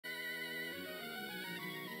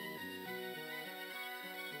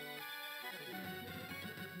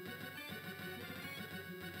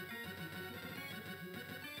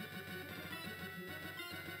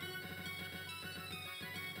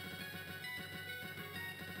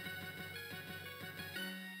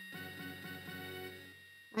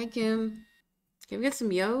Hi, Kim. Can we get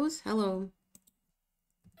some yos? Hello.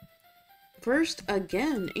 First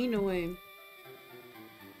again. Ain't no way.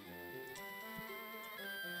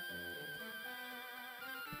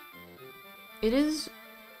 It is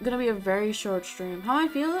gonna be a very short stream. How am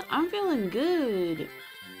I feeling? I'm feeling good.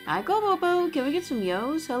 Hi, Go Bobo. Can we get some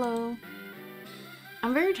yos? Hello.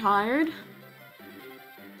 I'm very tired.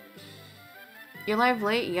 You're live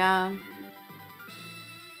late? Yeah.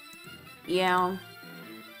 Yeah.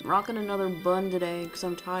 Rocking another bun today because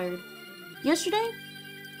I'm tired. Yesterday,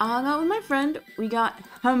 I hung out with my friend. We got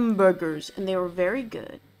hamburgers and they were very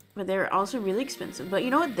good. But they were also really expensive. But you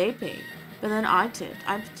know what? They paid. But then I tipped.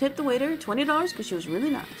 I tipped the waiter $20 because she was really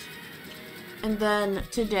nice. And then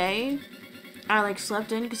today, I like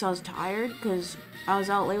slept in because I was tired because I was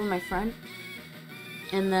out late with my friend.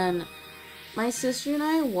 And then my sister and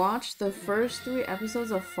I watched the first 3 episodes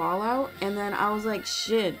of Fallout. And then I was like,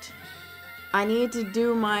 shit. I need to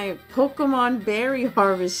do my Pokemon berry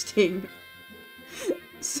harvesting.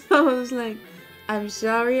 So I was like, I'm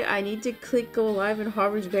sorry, I need to click go live and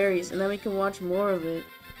harvest berries, and then we can watch more of it.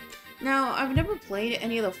 Now, I've never played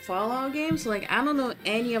any of the Fallout games, so like, I don't know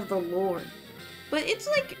any of the lore. But it's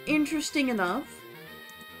like, interesting enough.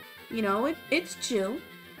 You know, it's chill.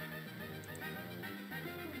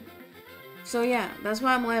 So yeah, that's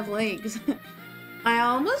why I'm live late, because I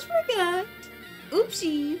almost forgot.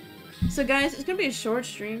 Oopsie. So guys, it's gonna be a short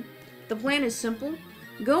stream. The plan is simple.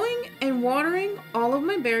 Going and watering all of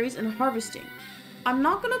my berries and harvesting. I'm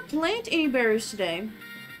not gonna plant any berries today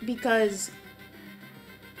because...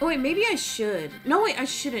 Oh wait, maybe I should. No wait, I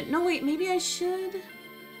shouldn't. No wait, maybe I should.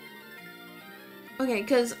 Okay,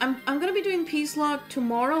 because I'm gonna be doing Peace-Locke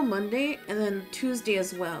tomorrow, Monday, and then Tuesday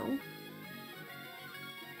as well.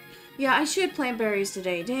 Yeah, I should plant berries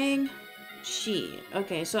today. Dang. Shit.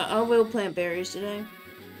 Okay, so I will plant berries today.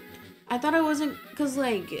 I thought I wasn't... Because,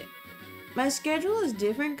 like... My schedule is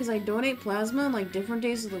different because I donate plasma on like different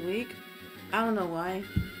days of the week. I don't know why.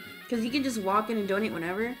 Because you can just walk in and donate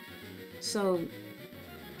whenever. So,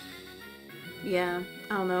 yeah,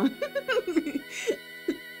 I don't know.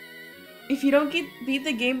 If you don't beat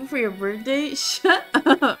the game before your birthday, shut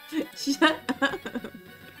up. Shut up.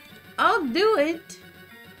 I'll do it.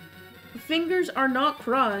 Fingers are not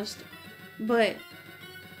crossed. But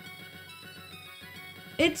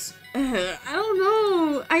it's... I don't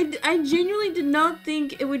know. I genuinely did not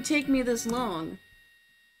think it would take me this long.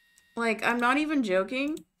 Like, I'm not even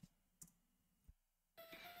joking.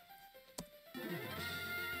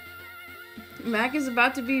 Mac is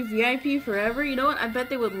about to be VIP forever. You know what? I bet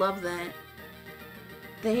they would love that.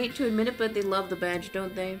 They hate to admit it, but they love the badge,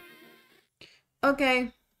 don't they?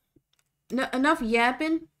 Okay. Enough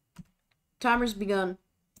yapping. Timer's begun.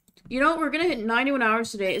 You know what? We're gonna hit 91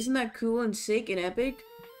 hours today. Isn't that cool and sick and epic?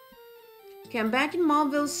 Okay, I'm back in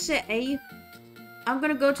Malville City. I'm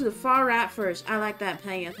gonna go to the far right first. I like that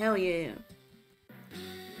path. Hell yeah.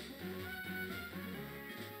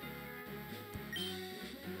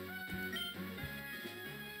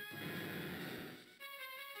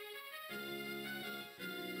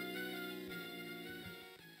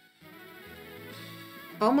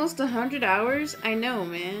 Almost 100 hours? I know,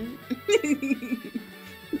 man.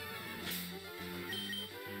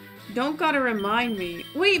 Don't gotta remind me.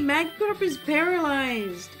 Wait, Magikarp is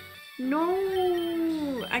paralyzed.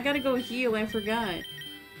 No, I gotta go heal. I forgot.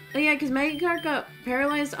 Oh yeah, because Magikarp got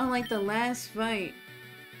paralyzed on like the last fight.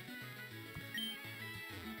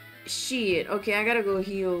 Shit. Okay, I gotta go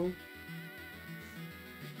heal.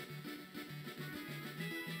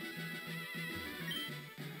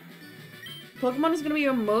 Pokemon is gonna be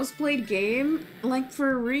your most played game? Like,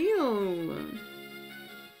 for real.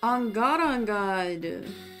 On God, on God.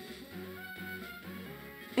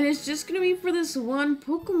 And it's just gonna be for this one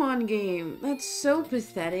Pokemon game. That's so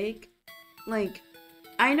pathetic. Like,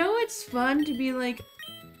 I know it's fun to be like,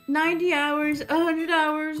 90 hours, 100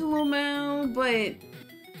 hours, lol, but...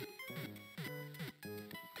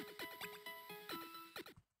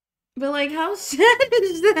 But like, how sad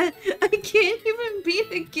is that? I can't even beat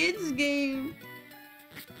a kid's game.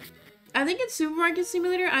 I think in Supermarket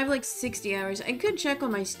Simulator, I have like 60 hours. I could check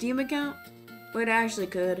on my Steam account, but I actually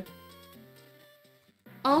could.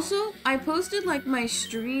 Also, I posted like my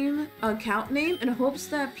stream account name in hopes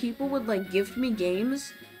that people would like gift me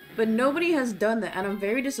games, but nobody has done that, and I'm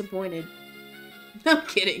very disappointed. I'm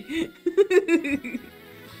kidding.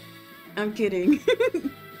 I'm kidding.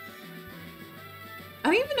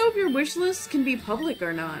 I don't even know if your wish list can be public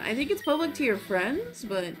or not. I think it's public to your friends,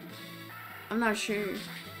 but I'm not sure.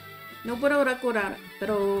 No puedo recordar,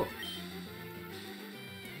 pero...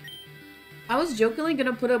 I was jokingly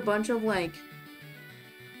gonna put a bunch of, like...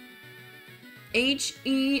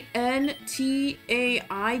 HENTAI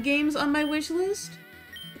games on my wish list.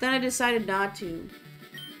 But then I decided not to.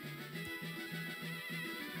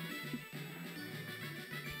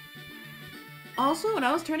 Also, when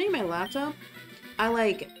I was turning my laptop, I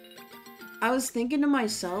was thinking to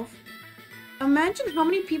myself, imagine how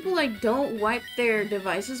many people like don't wipe their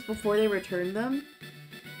devices before they return them.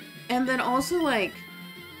 And then also like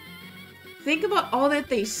think about all that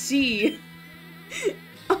they see.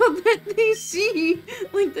 All that they see.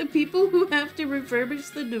 Like the people who have to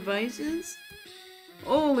refurbish the devices.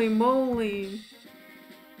 Holy moly.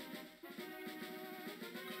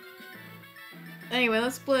 Anyway,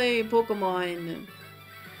 let's play Pokemon.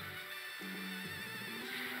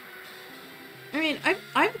 I mean,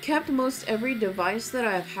 I've kept most every device that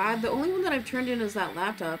I've had. The only one that I've turned in is that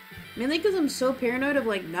laptop. Mainly because I'm so paranoid of,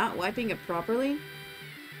 like, not wiping it properly.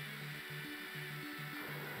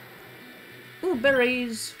 Ooh,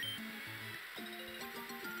 berries!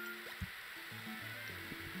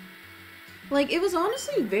 Like, it was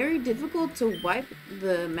honestly very difficult to wipe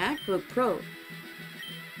the MacBook Pro.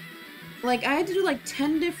 Like, I had to do, like,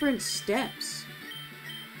 10 different steps.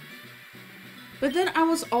 But then I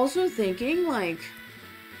was also thinking, like,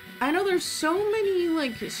 I know there's so many,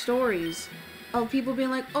 like, stories of people being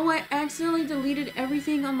like, oh, I accidentally deleted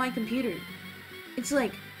everything on my computer. It's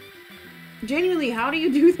like, genuinely, how do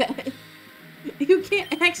you do that? You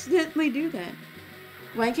can't accidentally do that.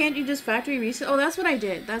 Why can't you just factory reset? Oh, that's what I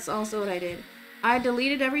did. That's also what I did. I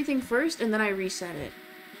deleted everything first, and then I reset it.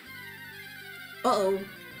 Uh-oh.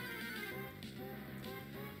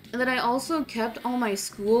 And then I also kept all my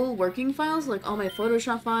school working files, like all my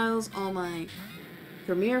Photoshop files, all my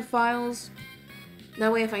Premiere files.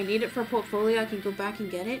 That way if I need it for a portfolio, I can go back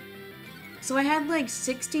and get it. So I had like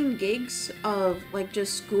 16 gigs of like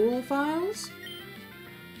just school files.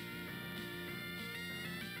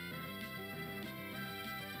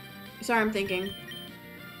 Sorry, I'm thinking.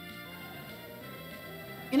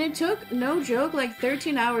 And it took, no joke, like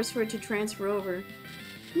 13 hours for it to transfer over.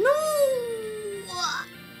 No!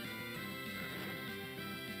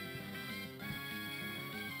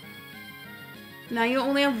 Now you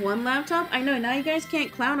only have one laptop? I know, now you guys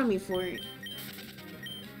can't clown on me for it.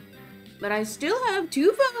 But I still have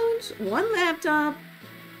 2 phones, 1 laptop,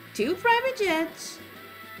 2 private jets.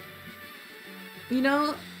 You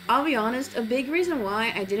know, I'll be honest, a big reason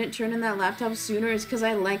why I didn't turn in that laptop sooner is because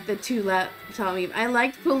I liked the 2 laptop meme. I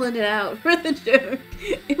liked pulling it out for the joke.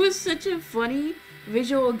 It was such a funny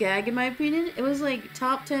visual gag in my opinion. It was like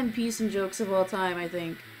top 10 piece and jokes of all time, I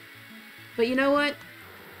think. But you know what?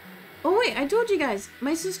 Oh wait, I told you guys,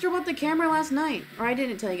 my sister bought the camera last night. Or I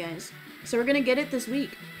didn't tell you guys. So we're gonna get it this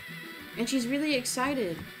week. And she's really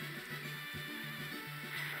excited.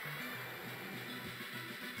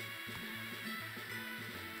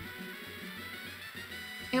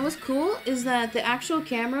 And what's cool is that the actual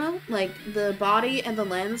camera, like the body and the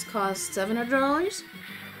lens cost $700.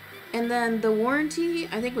 And then the warranty,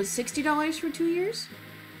 I think was $60 for 2 years.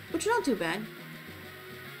 Which is not too bad.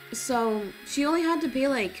 So she only had to pay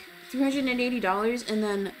like $380, and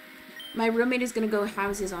then my roommate is gonna go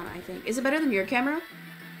houses on it, I think. Is it better than your camera?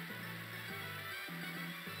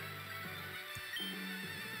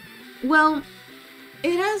 Well,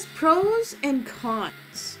 it has pros and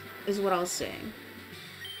cons, is what I'll say.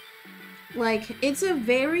 Like, it's a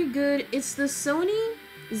very good, it's the Sony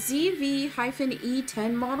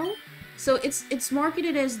ZV-E10 model. So it's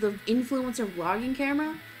marketed as the influencer vlogging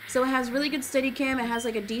camera. So it has really good Steadicam, it has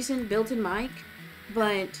like a decent built-in mic,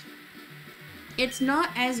 but it's not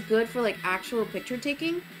as good for like actual picture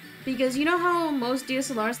taking, because you know how most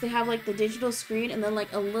DSLRs, they have like the digital screen and then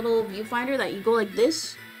like a little viewfinder that you go like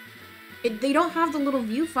this? They don't have the little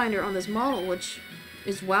viewfinder on this model, which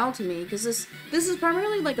is wow to me, because this is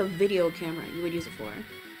primarily like a video camera you would use it for.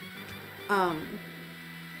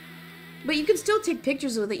 But you can still take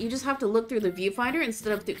pictures with it, you just have to look through the viewfinder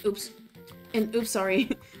instead of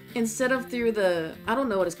instead of through the, I don't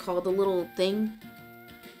know what it's called, the little thing.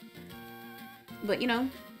 But, you know,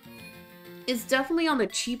 it's definitely on the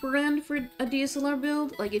cheaper end for a DSLR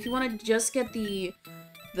build. Like, if you want to just get the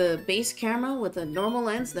base camera with a normal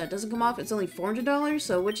lens that doesn't come off, it's only $400,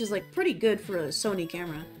 so which is, like, pretty good for a Sony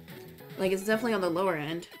camera. Like, it's definitely on the lower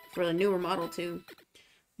end for the newer model, too.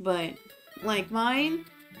 But, like, mine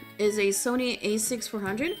is a Sony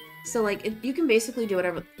a6400, so, like, you can basically do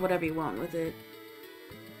whatever you want with it.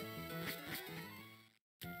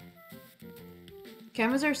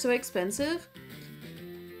 Cameras are so expensive.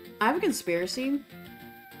 I have a conspiracy.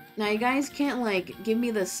 Now, you guys can't, like, give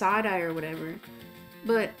me the side eye or whatever,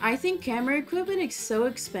 but I think camera equipment is so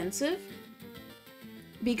expensive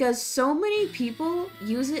because so many people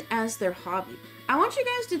use it as their hobby. I want you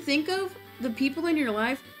guys to think of the people in your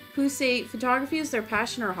life who say photography is their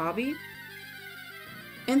passion or hobby,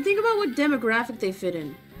 and think about what demographic they fit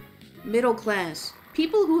in. Middle class.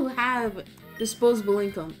 People who have disposable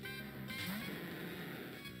income.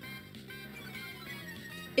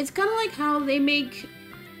 It's kind of like how they make...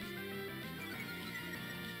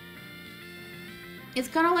 It's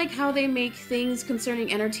kind of like how they make things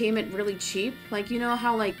concerning entertainment really cheap. Like, you know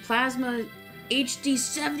how, like, plasma HD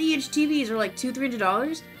 70-inch TVs are like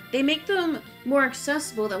 $200-$300? They make them more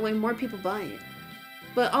accessible, that way more people buy it.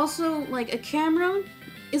 But also, like, a camera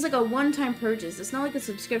is like a one-time purchase. It's not like a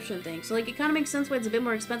subscription thing. So, like, it kind of makes sense why it's a bit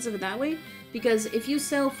more expensive in that way. Because if you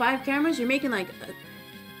sell 5 cameras, you're making, like,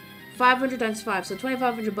 500 times 5, so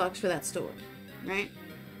 $2,500 for that store, right?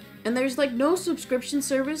 And there's, like, no subscription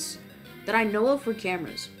service that I know of for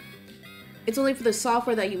cameras. It's only for the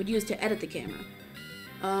software that you would use to edit the camera.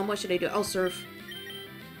 What should I do? I'll surf.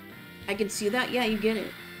 I can see that? Yeah, you get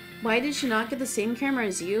it. Why did she not get the same camera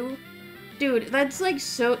as you? Dude, that's like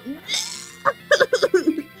so...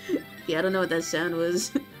 Yeah, I don't know what that sound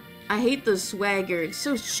was. I hate the swagger. It's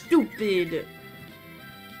so stupid.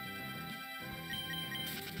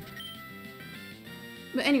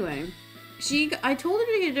 But anyway, I told her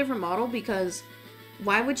to get a different model because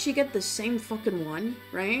why would she get the same fucking one,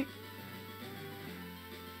 right?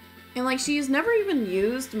 And like, she's never even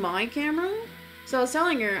used my camera. So I was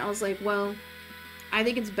telling her, I was like, well, I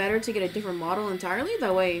think it's better to get a different model entirely.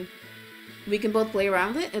 That way we can both play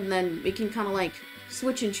around with it and then we can kind of like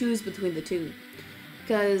switch and choose between the two.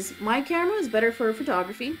 Because my camera is better for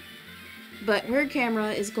photography, but her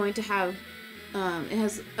camera is going to have, it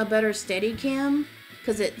has a better steady cam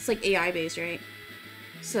because it's like AI based, right?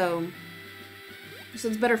 So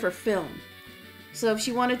it's better for film. So if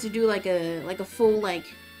she wanted to do like a full like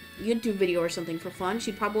YouTube video or something for fun,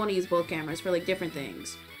 she'd probably want to use both cameras for like different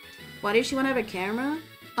things. Why does she want to have a camera?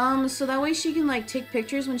 So that way she can like take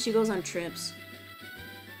pictures when she goes on trips.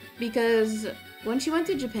 Because when she went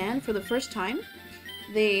to Japan for the first time,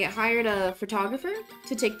 they hired a photographer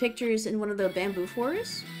to take pictures in one of the bamboo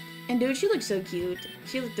forests. And dude, she looked so cute.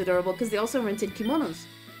 She looked adorable because they also rented kimonos.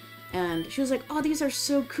 And she was like, oh, these are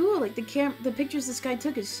so cool. Like, the pictures this guy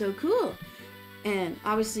took is so cool. And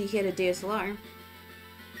obviously, he had a DSLR.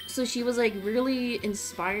 So she was, like, really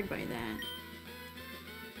inspired by that.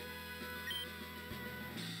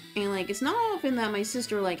 And, like, it's not often that my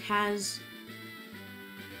sister, like, has,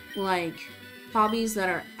 like, hobbies that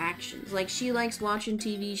are actions. Like, she likes watching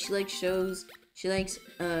TV, she likes shows, she likes,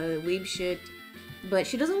 weeb shit. But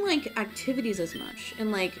she doesn't like activities as much.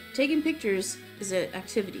 And, like, taking pictures is an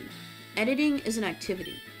activity. Editing is an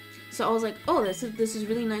activity. So I was like, oh, this is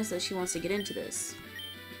really nice that she wants to get into this.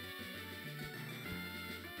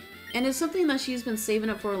 And it's something that she's been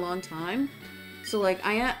saving up for a long time. So, like,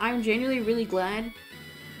 I'm genuinely really glad.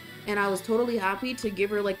 And I was totally happy to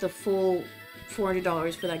give her, like, the full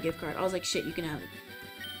 $400 for that gift card. I was like, shit, you can have it.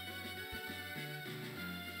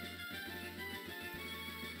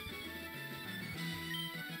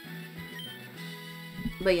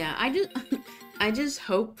 But yeah, I just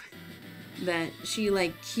hope that she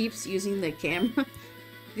like keeps using the camera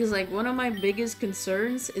because like one of my biggest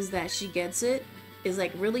concerns is that she gets it, is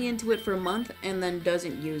like really into it for a month and then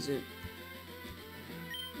doesn't use it.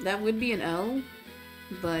 That would be an L,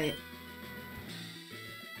 but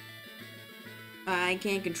I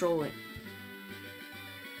can't control it.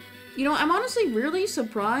 You know, I'm honestly really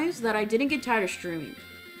surprised that I didn't get tired of streaming.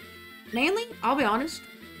 Mainly, I'll be honest.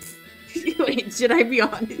 Wait, should I be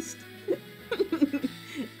honest?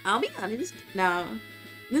 I'll be honest. Now,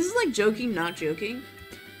 this is like joking, not joking.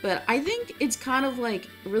 But I think it's kind of like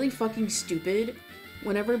really fucking stupid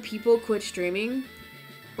whenever people quit streaming,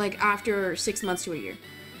 like after 6 months to a year.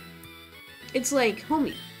 It's like,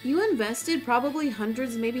 homie, you invested probably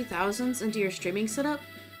hundreds, maybe thousands into your streaming setup,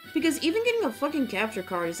 because even getting a fucking capture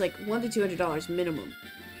card is like $100 to $200 minimum.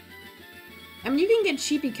 I mean, you can get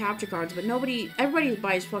cheapy capture cards, but everybody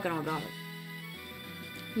buys fucking Elgato.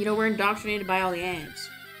 You know, we're indoctrinated by all the ads.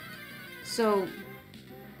 So,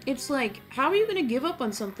 it's like, how are you gonna give up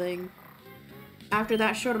on something after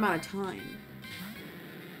that short amount of time?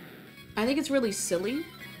 I think it's really silly.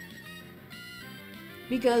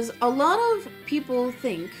 Because a lot of people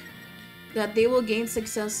think that they will gain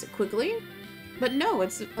success quickly, but no,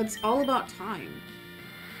 it's all about time.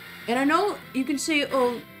 And I know you can say,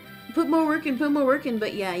 oh, put more work in,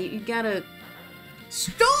 but yeah, you gotta...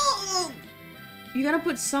 Stop! You gotta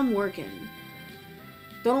put some work in.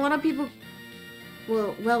 Don't a lot of people...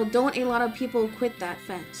 Well, don't a lot of people quit that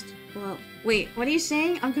fast? Well, wait, what are you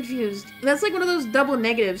saying? I'm confused. That's like one of those double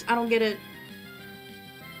negatives. I don't get it.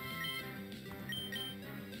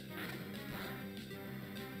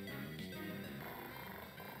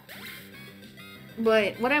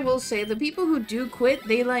 But what I will say, the people who do quit,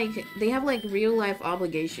 they have like real life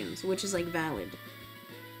obligations, which is like valid.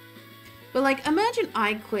 But like, imagine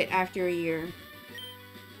I quit after a year.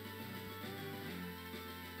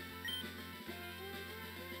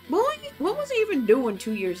 What was I even doing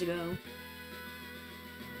 2 years ago?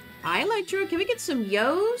 Hi, Electro. Can we get some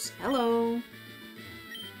yos? Hello.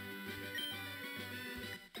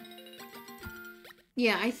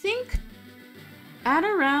 Yeah, I think at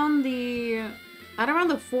around the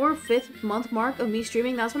 4th-5th month mark of me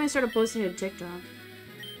streaming, that's when I started posting to TikTok.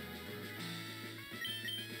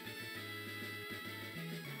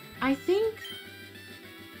 I think...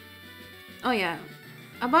 Oh yeah.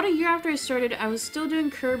 About a year after I started, I was still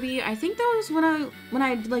doing Kirby. I think that was when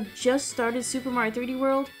I like just started Super Mario 3D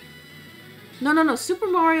World. No, Super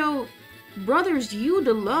Mario Brothers U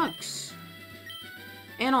Deluxe.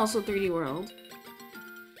 And also 3D World.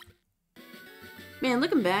 Man,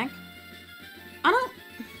 looking back, I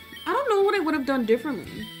don't know what I would have done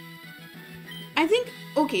differently. I think,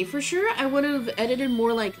 okay, for sure I would have edited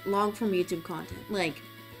more like long-form YouTube content. Like,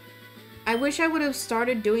 I wish I would have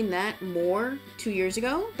started doing that more 2 years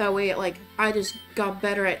ago. That way, like, I just got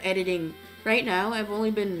better at editing. Right now, I've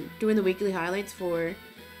only been doing the weekly highlights for,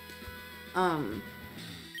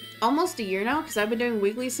 almost a year now, because I've been doing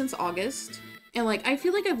weekly since August. And, like, I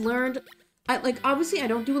feel like I've learned, like, obviously I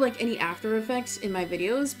don't do, like, any After Effects in my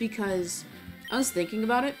videos, because I was thinking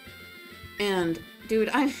about it. And, dude,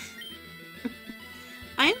 I'm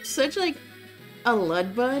such, like, a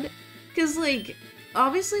Ludbud, because, like...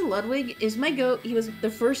 Obviously, Ludwig is my goat. He was the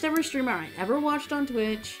first ever streamer I ever watched on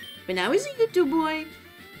Twitch, but now he's a YouTube boy.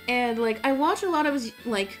 And, like, I watch a lot of his,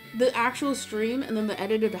 like, the actual stream and then the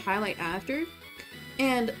edited highlight after.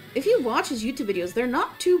 And if you watch his YouTube videos, they're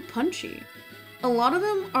not too punchy. A lot of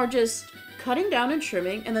them are just cutting down and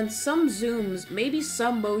trimming, and then some zooms, maybe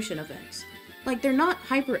some motion effects. Like, they're not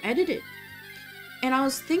hyper edited. And I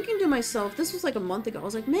was thinking to myself, this was like a month ago, I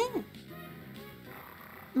was like, man,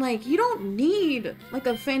 like, you don't need, like,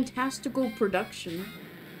 a fantastical production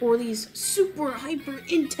or these super hyper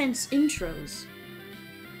intense intros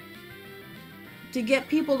to get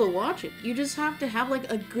people to watch it. You just have to have, like,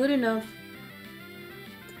 a good enough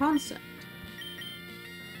concept.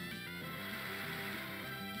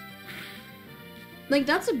 Like,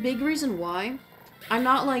 that's a big reason why I'm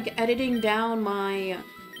not, like, editing down my...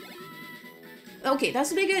 Okay,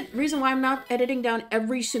 that's a big reason why I'm not editing down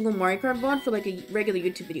every single Mario Kart VOD for, like, a regular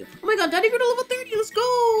YouTube video. Oh my god, Daddy grew to level 30, let's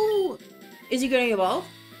go! Is he gonna evolve?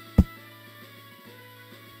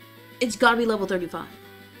 It's gotta be level 35.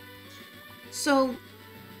 So,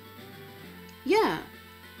 yeah.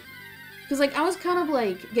 Because, like, I was kind of,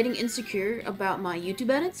 like, getting insecure about my YouTube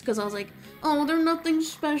edits, because I was like, oh, they're nothing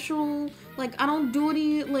special, like, I don't do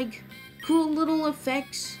any, like, cool little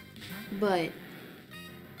effects, but...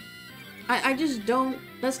 I just don't...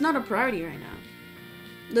 That's not a priority right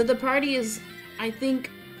now. The priority is, I think,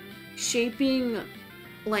 shaping,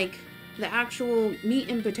 like, the actual meat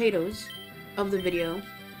and potatoes of the video.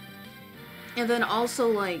 And then also,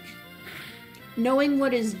 like, knowing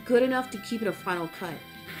what is good enough to keep it a final cut.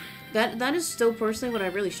 That is still personally what I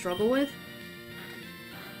really struggle with.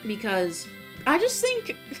 Because I just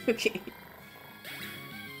think... Okay.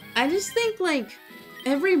 I just think, like,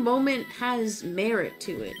 every moment has merit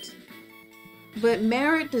to it. But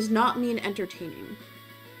merit does not mean entertaining.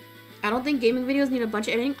 I don't think gaming videos need a bunch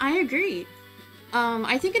of editing. I agree.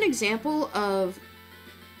 I think an example of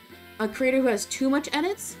a creator who has too much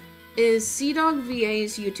edits is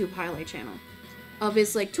CDogVA's YouTube highlight channel. Of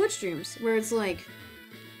his, like, Twitch streams, where it's, like,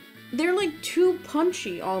 they're, like, too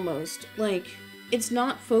punchy, almost. Like, it's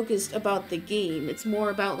not focused about the game. It's more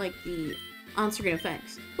about, like, the on-screen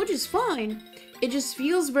effects. Which is fine. It just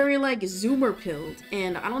feels very, like, zoomer-pilled,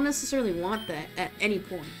 and I don't necessarily want that at any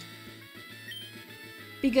point.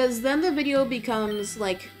 Because then the video becomes,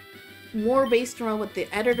 like, more based around what the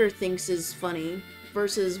editor thinks is funny,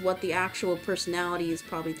 versus what the actual personality is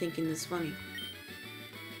probably thinking is funny.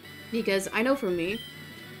 Because I know for me,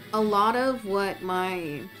 a lot of what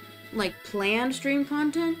my, like, planned stream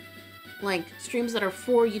content, like, streams that are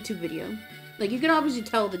for YouTube video, like, you can obviously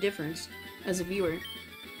tell the difference as a viewer.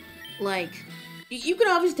 Like... You can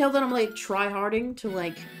obviously tell that I'm, like, try-harding to,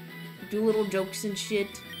 like, do little jokes and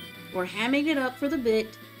shit. Or hamming it up for the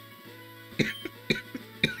bit.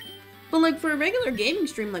 But, like, for a regular gaming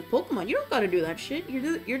stream like Pokemon, you don't gotta do that shit. You're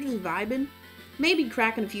just vibing. Maybe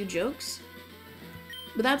cracking a few jokes.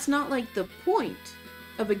 But that's not, like, the point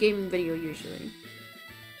of a gaming video, usually.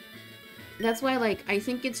 That's why, like, I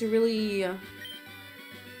think it's really...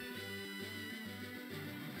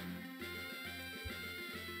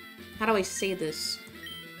 How do I say this?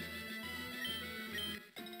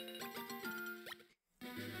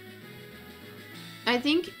 I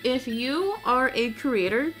think if you are a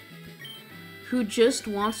creator who just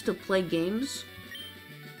wants to play games,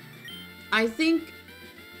 I think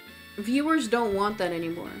viewers don't want that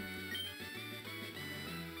anymore.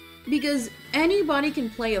 Because anybody can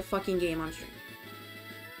play a fucking game on stream.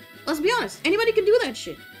 Let's be honest, anybody can do that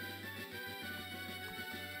shit.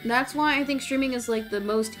 That's why I think streaming is like the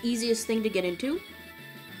most easiest thing to get into.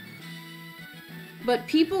 But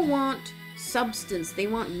people want substance, they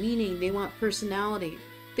want meaning, they want personality.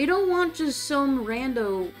 They don't want just some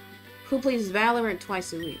rando who plays Valorant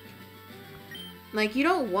twice a week. Like, you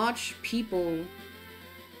don't watch people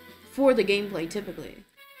for the gameplay, typically.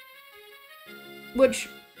 Which,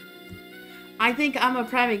 I think I'm a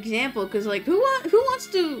prime example, because, like, who wants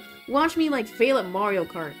to watch me, like, fail at Mario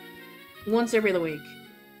Kart once every other week?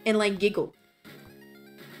 And, like, giggle?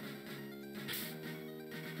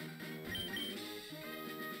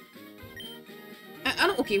 I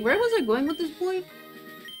don't- okay, where was I going with this point?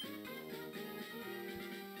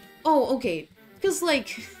 Oh, okay. Because,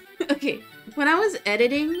 like, okay, when I was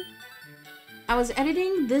editing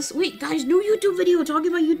this week. Guys, new YouTube video talking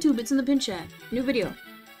about YouTube. It's in the pin chat. New video.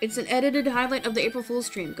 It's an edited highlight of the April Fool's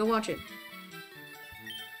stream. Go watch it.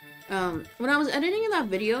 When I was editing that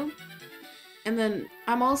video, and then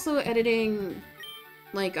I'm also editing,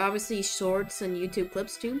 like, obviously shorts and YouTube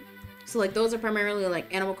clips too. So, like, those are primarily,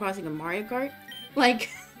 like, Animal Crossing and Mario Kart. Like,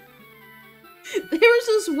 there was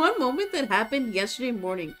this one moment that happened yesterday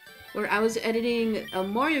morning where I was editing a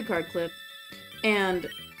Mario Kart clip, and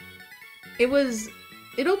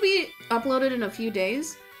it'll be uploaded in a few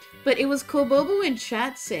days, but it was Kobobo in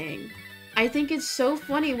chat saying, I think it's so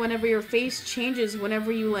funny whenever your face changes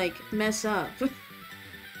whenever you, like, mess up.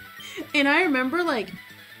 And I remember, like,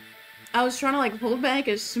 I was trying to, like, hold back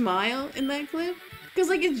a smile in that clip, because,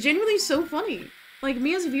 like, it's genuinely so funny. Like,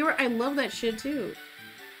 me as a viewer, I love that shit too.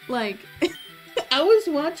 Like, I was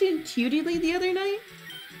watching Cutie Lee the other night,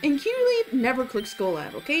 and Cutie Lee never clicks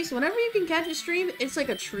Golab, okay? So whenever you can catch a stream, it's like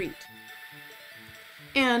a treat.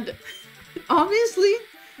 And obviously,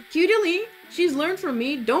 Cutie Lee, she's learned from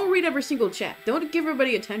me, don't read every single chat. Don't give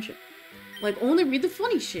everybody attention. Like, only read the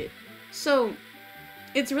funny shit. So,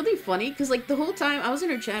 it's really funny, because, like, the whole time, I was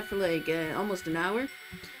in her chat for, like, almost an hour.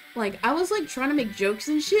 Like, I was, like, trying to make jokes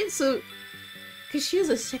and shit, so... Because she has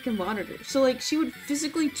a second monitor. So, like, she would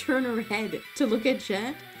physically turn her head to look at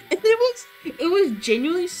chat. And it was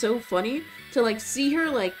genuinely so funny to, like, see her,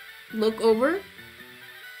 like, look over,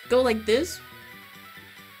 go like this,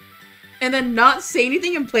 and then not say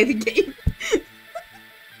anything and play the game.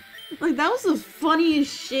 Like, that was the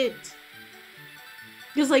funniest shit.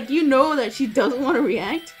 Because, like, you know that she doesn't want to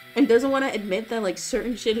react and doesn't want to admit that, like,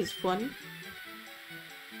 certain shit is funny.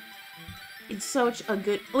 It's such a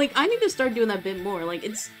good... Like, I need to start doing that a bit more. Like,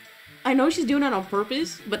 it's... I know she's doing that on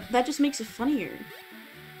purpose, but that just makes it funnier.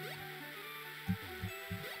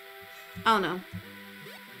 I don't know.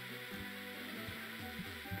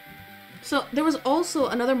 So, there was also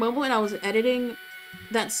another moment when I was editing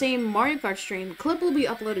that same Mario Kart stream. The clip will be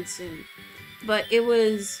uploaded soon. But it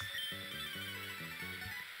was...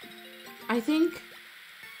 I think...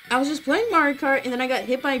 I was just playing Mario Kart, and then I got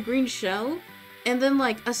hit by a green shell. And then,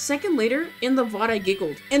 like, a second later, in the VOD, I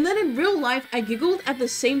giggled. And then in real life, I giggled at the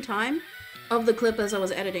same time of the clip as I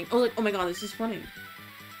was editing. I was like, oh my god, this is funny.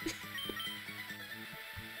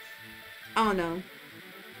 I don't know.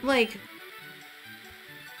 Like,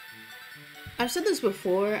 I've said this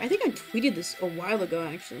before. I think I tweeted this a while ago,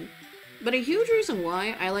 actually. But a huge reason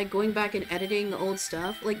why I like going back and editing old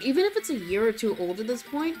stuff, like, even if it's a year or two old at this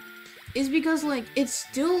point, is because, like, it's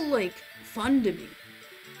still, like, fun to me.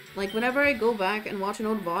 Like, whenever I go back and watch an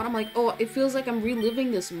old VOD, I'm like, oh, it feels like I'm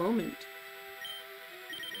reliving this moment.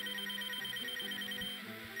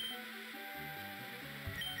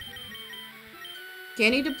 Okay, I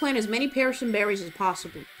need to plant as many pears and berries as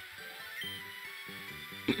possible.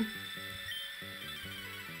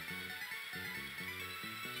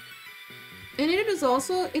 And it is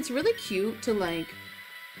also, it's really cute to, like,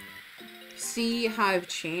 see how I've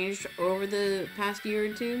changed over the past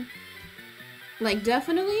year or two. Like,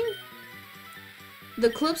 definitely, the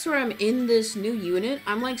clips where I'm in this new unit,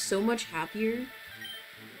 I'm, like, so much happier.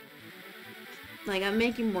 Like, I'm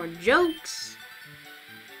making more jokes.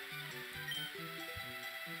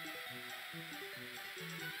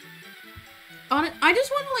 I just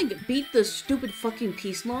want to, like, beat the stupid fucking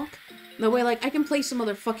Peace-Locke. That way, like, I can play some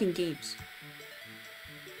other fucking games.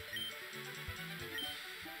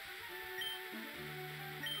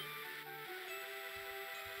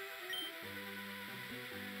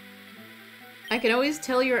 I can always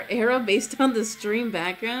tell your era based on the stream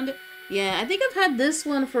background. Yeah, I think I've had this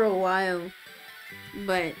one for a while.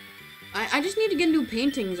 But I just need to get new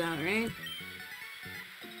paintings out, right?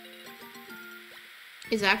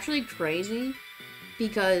 It's actually crazy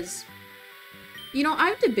because, you know,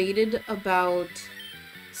 I've debated about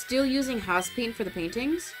still using house paint for the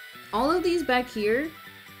paintings. All of these back here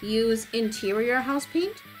use interior house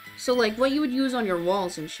paint. So like what you would use on your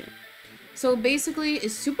walls and shit. So basically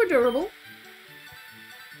it's super durable.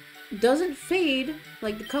 Doesn't fade.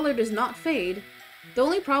 Like the color does not fade. The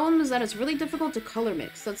only problem is that it's really difficult to color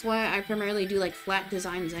mix. That's why I primarily do like flat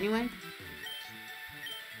designs anyway.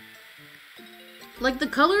 Like the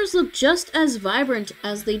colors look just as vibrant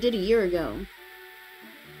as they did a year ago.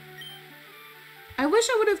 I wish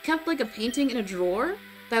I would have kept like a painting in a drawer.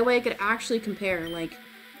 That way I could actually compare like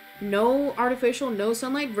no artificial, no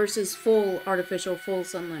sunlight versus full artificial, full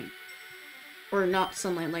sunlight. Or not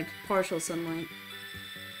sunlight, like partial sunlight.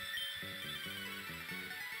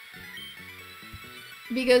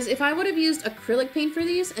 Because if I would have used acrylic paint for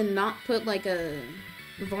these and not put like a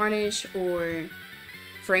varnish or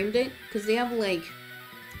framed it, because they have like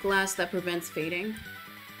glass that prevents fading,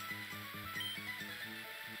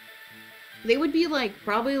 they would be like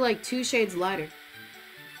probably like 2 shades lighter.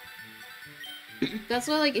 That's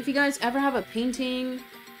why, like, if you guys ever have a painting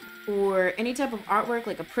or any type of artwork,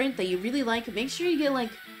 like a print that you really like, make sure you get like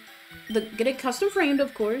get it custom framed,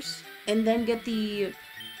 of course, and then get the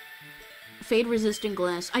fade resistant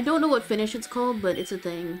glass. I don't know what finish it's called, but it's a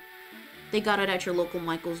thing. They got it at your local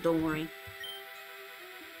Michael's, don't worry.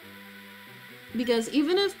 Because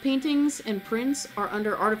even if paintings and prints are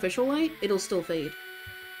under artificial light, it'll still fade.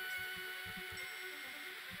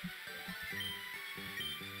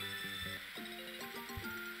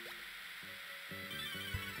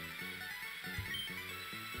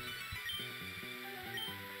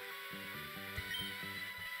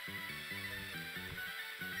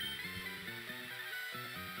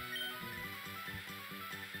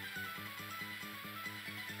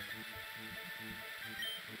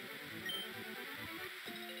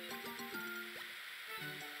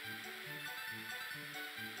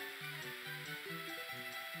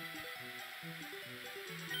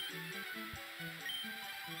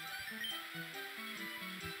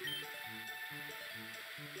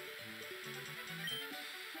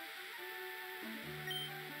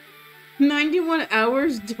 "91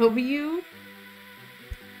 hours, W?"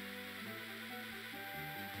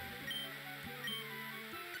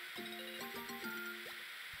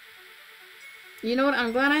 You know what?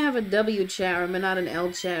 I'm glad I have a W chat room and not an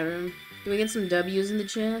L chat room. Can we get some W's in the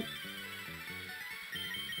chat?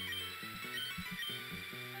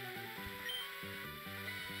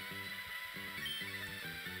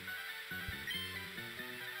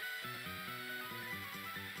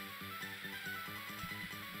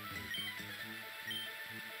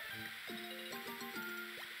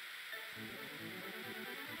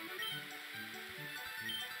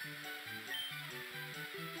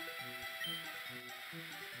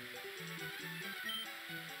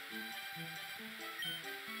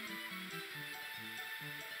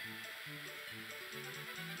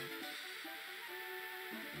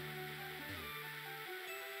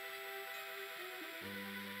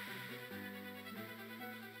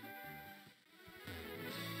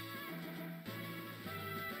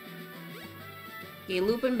 Okay,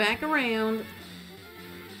 looping back around.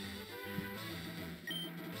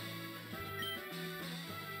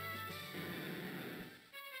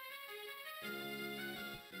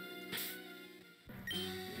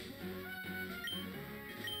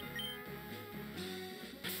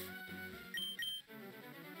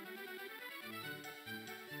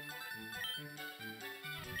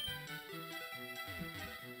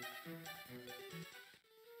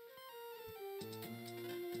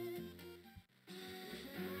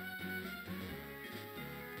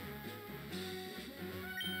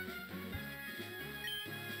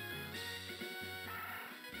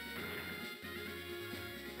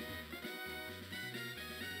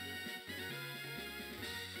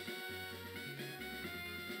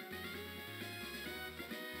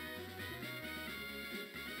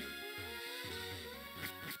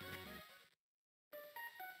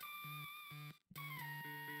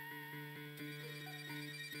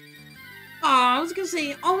 Aw, I was gonna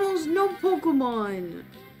say almost no Pokemon.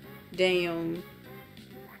 Damn.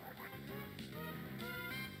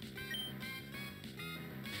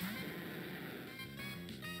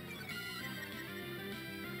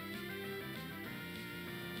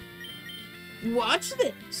 Watch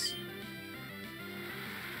this.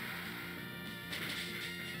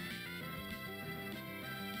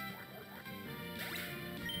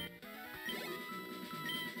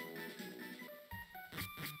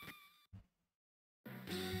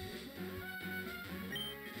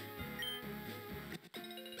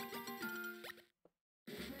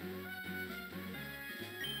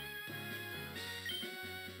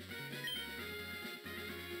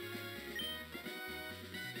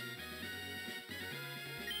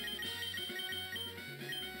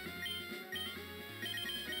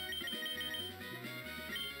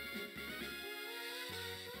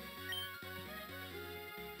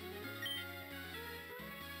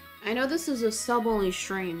 I know this is a sub-only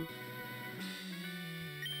stream.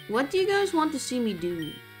 What do you guys want to see me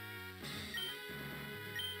do?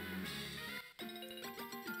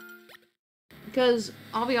 Because,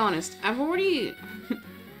 I'll be honest, I've already...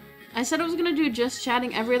 I said I was gonna do just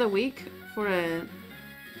chatting every other week for a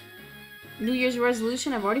New Year's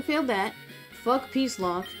resolution. I've already failed that. Fuck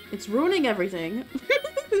Peace-Locke. It's ruining everything.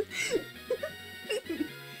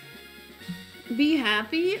 Be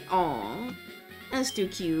happy? Aw. That's too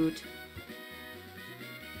cute.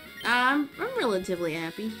 I'm relatively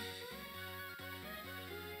happy.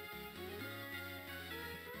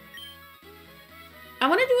 I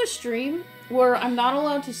want to do a stream where I'm not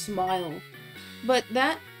allowed to smile. But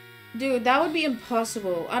that... Dude, that would be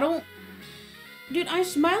impossible. I don't... Dude, I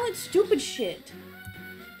smile at stupid shit.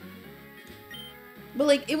 But,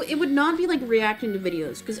 like, it would not be, like, reacting to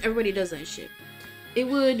videos, because everybody does that shit. It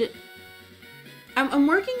would... I'm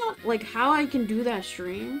working on, like, how I can do that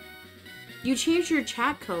stream. You change your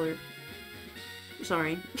chat color.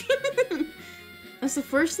 Sorry. That's the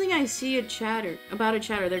first thing I see about a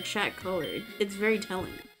chatter, their chat color. It's very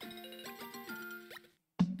telling.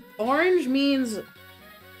 Orange means...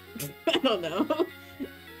 I don't know.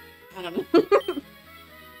 I don't know.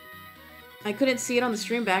 I couldn't see it on the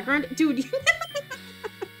stream background. Dude,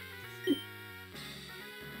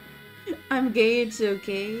 I'm gay, it's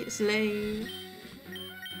okay. Slay.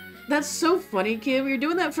 That's so funny, Kim. You're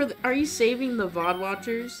doing that for the... Are you saving the VOD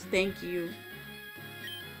watchers? Thank you.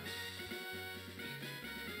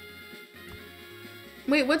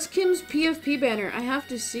 Wait, what's Kim's PFP banner? I have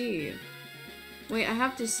to see. Wait, I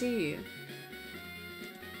have to see.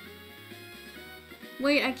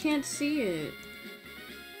 Wait, I can't see it.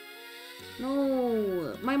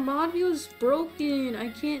 No, my mod view is broken. I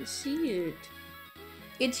can't see it.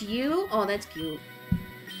 It's you? Oh, that's cute.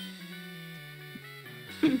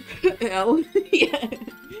 L. Yeah.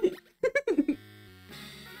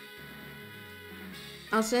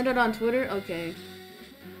 I'll send it on Twitter? Okay.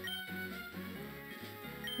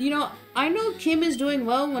 You know, I know Kim is doing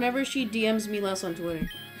well whenever she DMs me less on Twitter.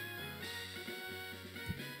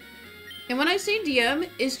 And when I say DM,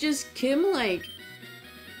 it's just Kim, like,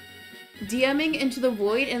 DMing into the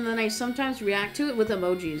void, and then I sometimes react to it with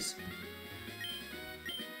emojis.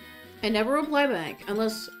 I never reply back,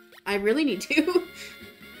 unless I really need to.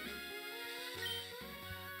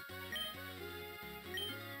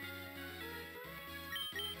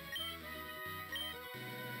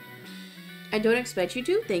 I don't expect you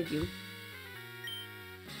to? Thank you.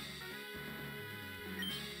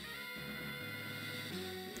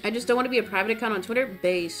 I just don't want to be a private account on Twitter.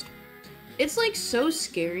 Based. It's, like, so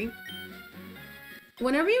scary.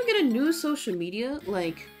 Whenever you get a new social media,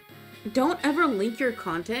 like, don't ever link your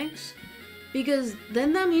contacts, because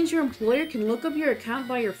then that means your employer can look up your account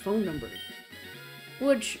by your phone number.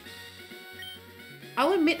 Which,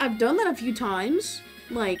 I'll admit, I've done that a few times.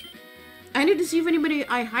 Like, I need to see if anybody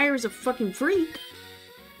I hire is a fucking freak.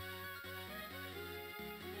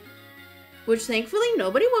 Which, thankfully,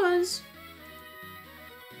 nobody was.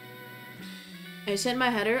 I sent my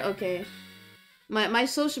header? Okay. My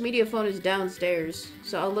social media phone is downstairs,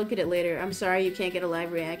 so I'll look at it later. I'm sorry you can't get a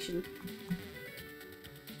live reaction.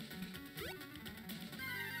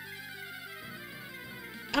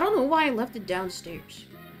 I don't know why I left it downstairs.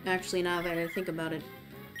 Actually, now that I think about it.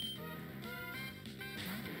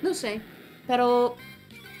 No say. Pero...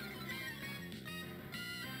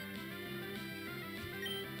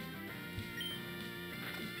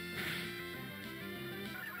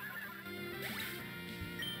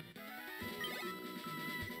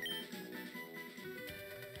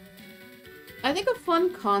 I think a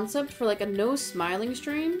fun concept for, like, a no smiling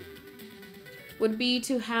stream would be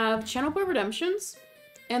to have channel point redemptions,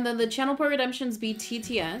 and then the channel point redemptions be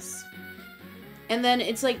TTS, and then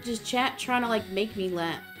it's, like, just chat trying to, like, make me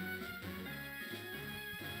laugh.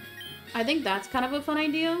 I think that's kind of a fun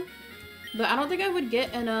idea, but I don't think I would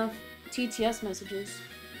get enough TTS messages.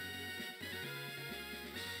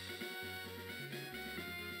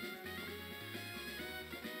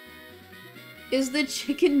 Is the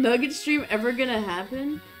chicken nugget stream ever gonna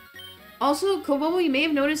happen? Also, Kobobo, you may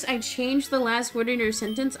have noticed I changed the last word in your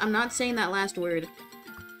sentence. I'm not saying that last word.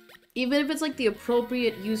 Even if it's, like, the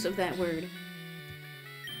appropriate use of that word.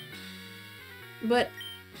 But,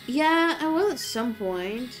 yeah, I will at some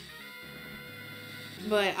point.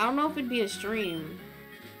 But I don't know if it'd be a stream.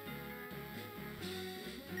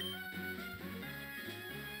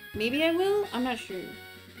 Maybe I will? I'm not sure.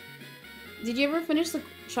 Did you ever finish the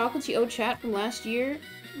Chocolatey O chat from last year?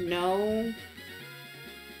 No.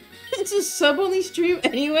 It's a sub-only stream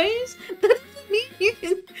anyways? That doesn't mean you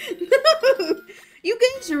can... No! You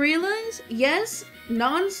guys realize, yes,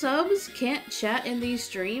 non-subs can't chat in these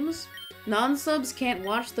streams. Non-subs can't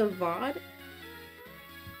watch the VOD.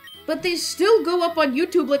 But they still go up on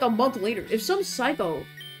YouTube like a month later. If some psycho...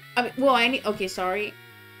 I mean, well, okay, sorry.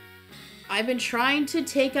 I've been trying to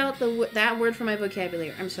take out that word from my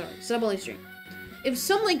vocabulary. I'm sorry. Sub-only stream. If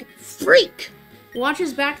some, like, freak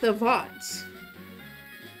watches back the VODs,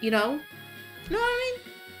 you know? Know what I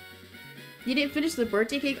mean? You didn't finish the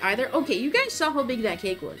birthday cake either? Okay, you guys saw how big that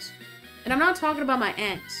cake was. And I'm not talking about my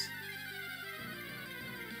aunt's.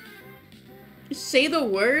 Say the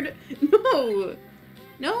word? No!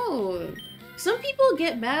 No! Some people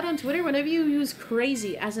get mad on Twitter whenever you use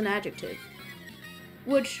crazy as an adjective.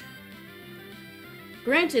 Which,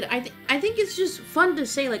 granted, I think it's just fun to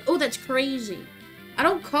say, like, oh, that's crazy. I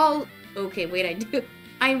don't call... Okay, wait, I do.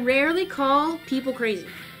 I rarely call people crazy.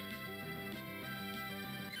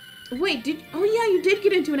 Wait, oh yeah, you did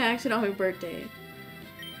get into an accident on my birthday.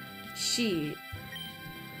 Shit.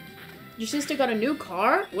 Your sister got a new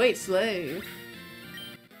car? Wait, slay.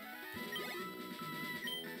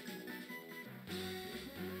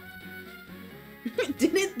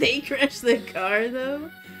 Didn't they crash the car, though?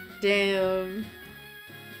 Damn.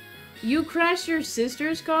 You crashed your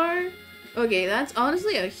sister's car? Okay, that's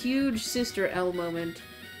honestly a huge Sister L moment.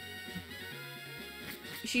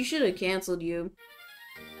 She should have canceled you.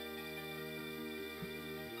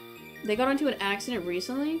 They got into an accident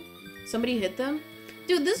recently? Somebody hit them?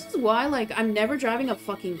 Dude, this is why, like, I'm never driving a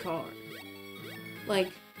fucking car.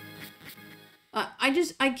 Like,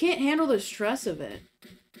 I can't handle the stress of it.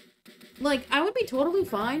 Like, I would be totally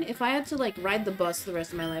fine if I had to, like, ride the bus the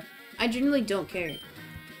rest of my life. I genuinely don't care.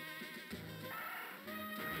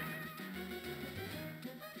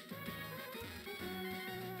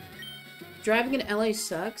 Driving in LA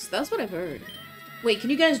sucks? That's what I've heard. Wait, can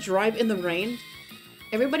you guys drive in the rain?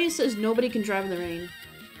 Everybody says nobody can drive in the rain.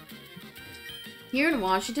 Here in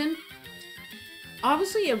Washington,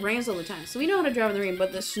 obviously it rains all the time, so we know how to drive in the rain,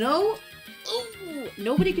 but the snow? Ooh,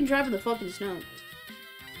 nobody can drive in the fucking snow.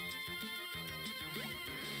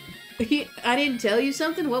 I didn't tell you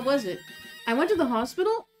something? What was it? I went to the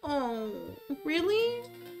hospital? Oh, really?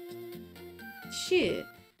 Shit.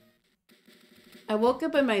 I woke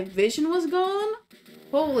up and my vision was gone?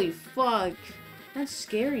 Holy fuck. That's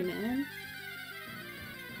scary, man.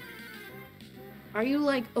 Are you,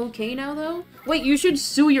 like, okay now, though? Wait, you should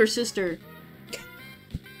sue your sister.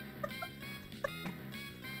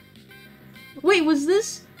 Wait, was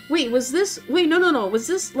this... Wait, no. Was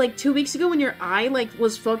this, like, 2 weeks ago when your eye, like,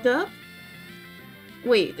 was fucked up?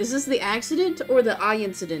 Wait, is this the accident or the eye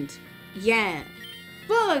incident? Yeah.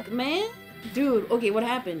 Fuck, man. Dude, okay, what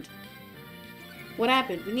happened? What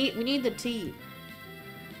happened? We need the tea.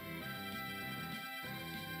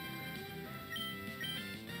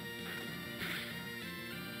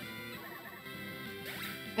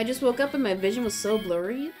 I just woke up and my vision was so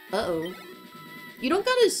blurry. Uh-oh. You don't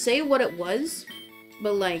gotta say what it was,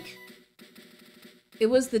 but like, it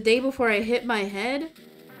was the day before I hit my head.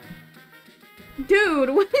 Dude,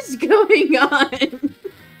 what is going on?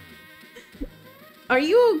 Are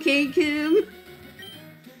you okay, Kim?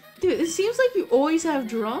 Dude, it seems like you always have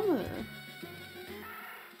drama.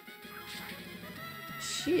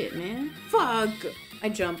 Shit, man. Fuck! I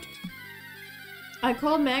jumped. I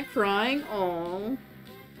called Matt crying. Aww.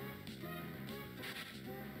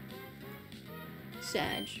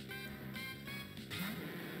 Sag.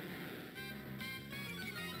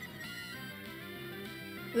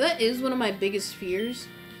 That is one of my biggest fears.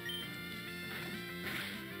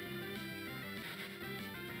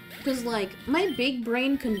 Because, like, my big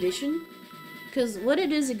brain condition, because what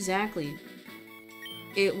it is exactly,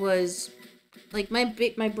 it was, like,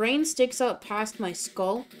 my brain sticks out past my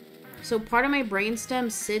skull, so part of my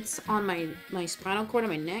brainstem sits on my spinal cord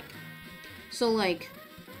on my neck. So, like,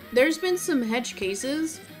 there's been some hedge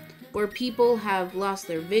cases where people have lost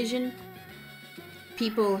their vision,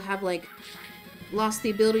 people have, like, lost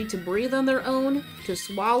the ability to breathe on their own, to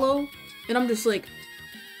swallow, and I'm just like,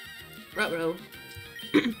 ruh-roh.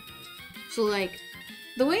 So, like,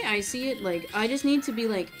 the way I see it, like, I just need to be,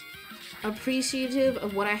 like, appreciative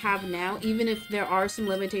of what I have now, even if there are some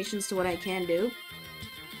limitations to what I can do.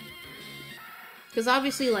 Because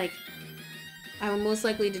obviously, like, I will most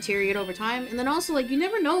likely deteriorate over time, and then also, like, you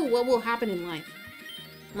never know what will happen in life.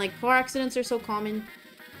 Like, car accidents are so common.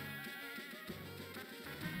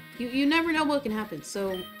 You never know what can happen,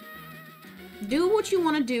 so do what you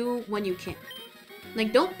want to do when you can.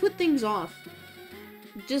 Like, don't put things off.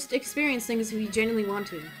 Just experience things if you genuinely want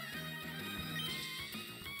to.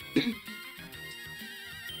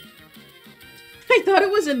 I thought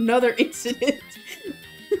it was another incident.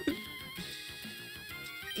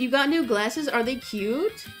 You got new glasses? Are they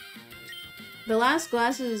cute? The last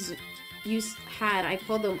glasses you had, I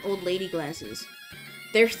called them old lady glasses.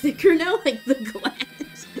 They're thicker now, like the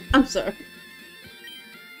glass. I'm sorry.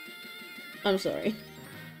 I'm sorry.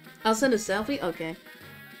 I'll send a selfie? Okay.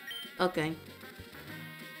 Okay.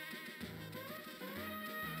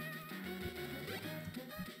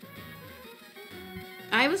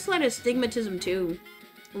 I have a slight astigmatism too.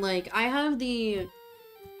 Like, I have the...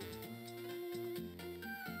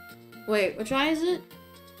 Wait, which eye is it?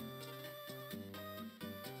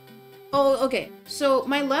 Oh, okay. So,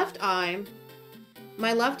 my left eye,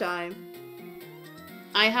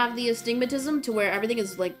 I have the astigmatism to where everything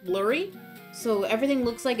is, like, blurry. So, everything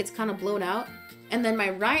looks like it's kind of blown out. And then my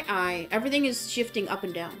right eye, everything is shifting up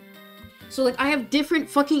and down. So, like, I have different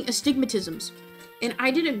fucking astigmatisms. And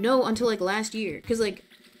I didn't know until, like, last year. Because, like,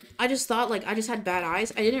 I just thought, like, I just had bad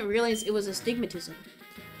eyes. I didn't realize it was astigmatism.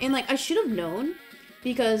 And, like, I should have known.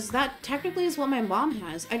 Because that technically is what my mom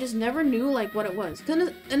has. I just never knew, like, what it was.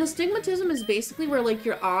 Because an astigmatism is basically where, like,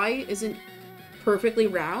 your eye isn't perfectly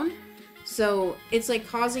round. So, it's, like,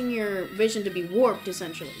 causing your vision to be warped,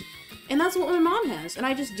 essentially. And that's what my mom has. And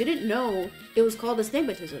I just didn't know it was called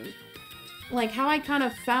astigmatism. Like, how I kind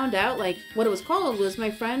of found out, like, what it was called was my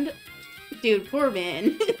friend... Dude, poor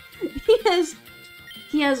man.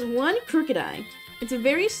 He has one crooked eye. It's a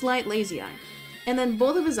very slight lazy eye. And then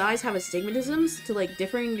both of his eyes have astigmatisms to, like,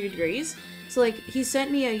 differing degrees. So, like, he sent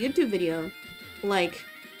me a YouTube video, like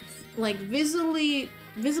visibly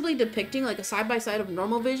depicting, like, a side-by-side of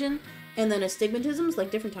normal vision, and then astigmatisms, like,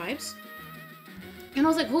 different types. And I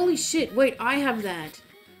was like, holy shit, wait, I have that.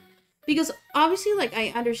 Because, obviously, like,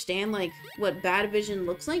 I understand, like, what bad vision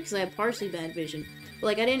looks like, because I have partially bad vision. But,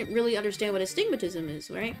 like, I didn't really understand what astigmatism is,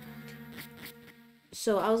 right?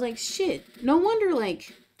 So, I was like, shit, no wonder,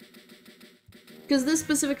 like... Because this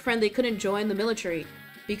specific friend, they couldn't join the military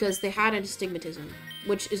because they had an astigmatism,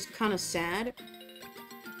 which is kind of sad.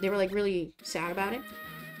 They were, like, really sad about it.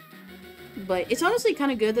 But it's honestly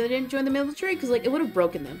kind of good that they didn't join the military because, like, it would have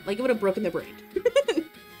broken them. Like, it would have broken their brain.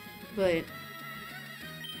 But...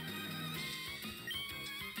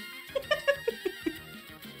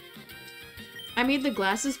 I made the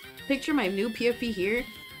glasses picture my new PFP here.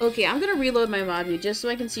 Okay, I'm gonna reload my mod view just so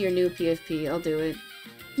I can see your new PFP. I'll do it.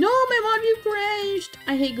 No, my mod view crashed!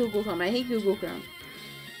 I hate Google Chrome. I hate Google Chrome.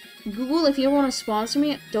 Google, if you want to sponsor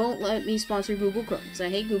me, don't let me sponsor Google Chrome, because I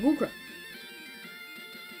hate Google Chrome.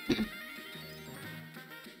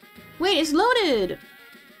 Wait, it's loaded!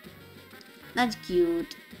 That's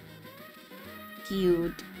cute.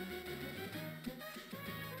 Cute.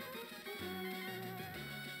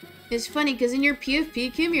 It's funny, because in your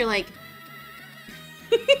PFP, Kim, you're like...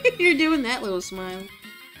 you're doing that little smile.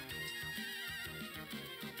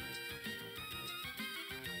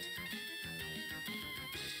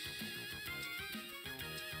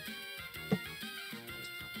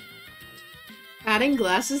 Adding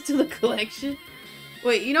glasses to the collection?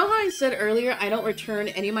 Wait, you know how I said earlier I don't return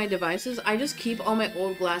any of my devices? I just keep all my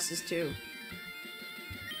old glasses too.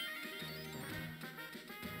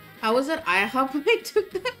 How was it IHOP when I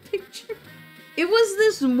took that picture? It was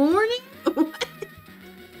this morning? What?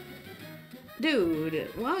 Dude,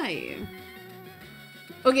 why?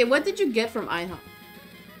 Okay, what did you get from IHOP?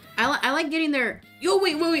 I like getting their... Yo,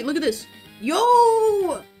 wait, look at this.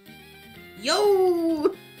 Yo!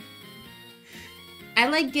 Yo! I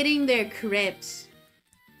like getting their crepes.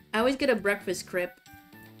 I always get a breakfast crepe.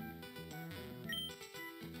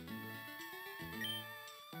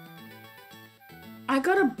 I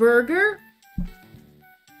got a burger?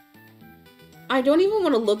 I don't even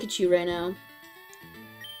want to look at you right now.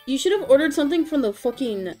 You should have ordered something from the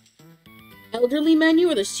fucking elderly menu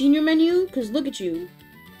or the senior menu, because look at you.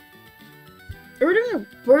 Ordering a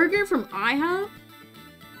burger from IHOP?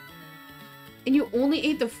 And you only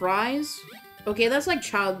ate the fries? Okay, that's like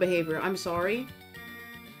child behavior. I'm sorry.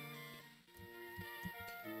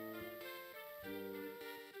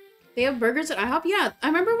 They have burgers at IHOP? Yeah, I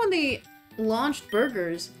remember when they launched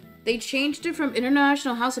burgers, they changed it from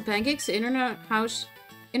International House of Pancakes to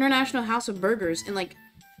International House of Burgers, and like,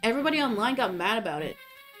 everybody online got mad about it.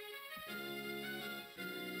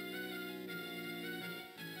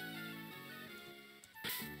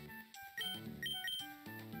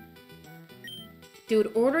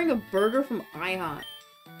 Dude, ordering a burger from IHOP.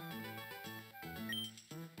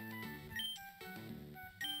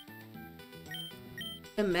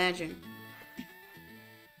 Imagine.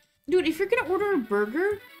 Dude, if you're gonna order a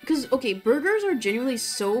burger... Because, okay, burgers are genuinely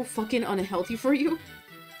so fucking unhealthy for you.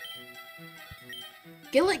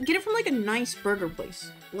 Get it from, like, a nice burger place.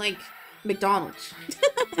 Like, McDonald's.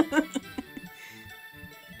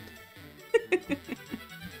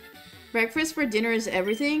 Breakfast for dinner is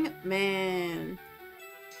everything? Man.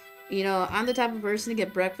 You know, I'm the type of person to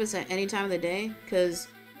get breakfast at any time of the day, because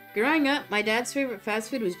growing up, my dad's favorite fast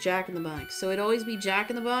food was Jack in the Box. So it'd always be Jack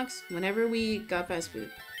in the Box whenever we got fast food.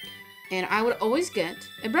 And I would always get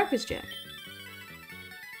a breakfast Jack.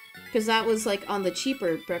 Because that was, like, on the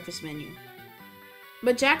cheaper breakfast menu.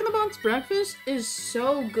 But Jack in the Box breakfast is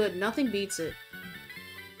so good. Nothing beats it.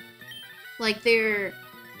 Like, their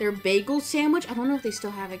bagel sandwich, I don't know if they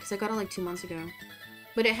still have it, because I got it, like, 2 months ago.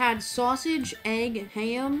 But it had sausage, egg,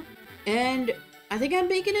 ham, and I think I had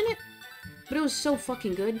bacon in it. But it was so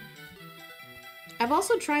fucking good. I've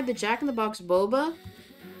also tried the Jack in the Box boba.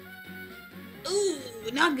 Ooh,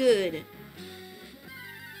 not good.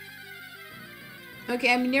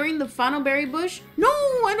 Okay, I'm nearing the final berry bush. No,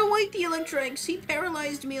 I don't like the electrics. He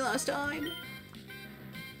paralyzed me last time.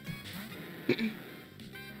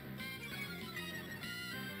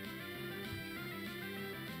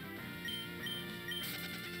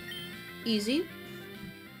 Easy.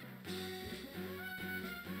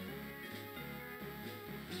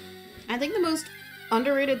 I think the most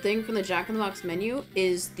underrated thing from the Jack in the Box menu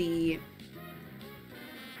is their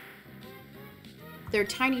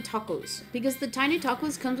tiny tacos, because the tiny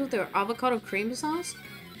tacos comes with their avocado cream sauce,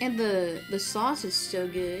 and the sauce is so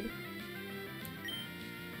good.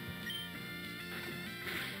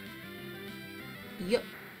 Yup.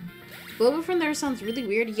 Boba from there sounds really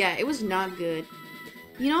weird. Yeah, it was not good.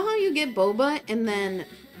 You know how you get boba and then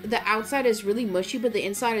the outside is really mushy but the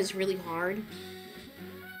inside is really hard?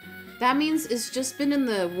 That means it's just been in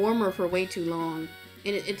the warmer for way too long,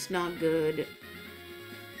 and it's not good.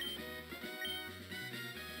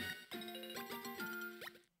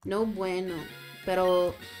 No bueno.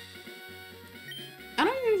 Pero I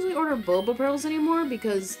don't usually order boba pearls anymore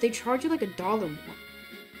because they charge you like $1 more.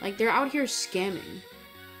 Like, they're out here scamming.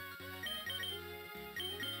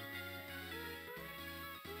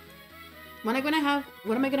 What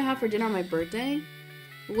am I gonna have for dinner on my birthday?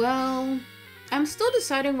 Well, I'm still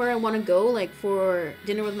deciding where I want to go, like, for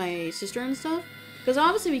dinner with my sister and stuff. Because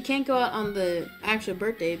obviously we can't go out on the actual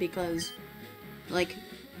birthday because, like,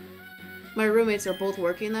 my roommates are both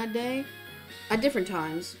working that day at different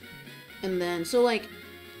times. And then, so, like,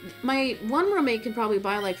 my one roommate can probably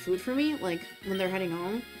buy, like, food for me, like, when they're heading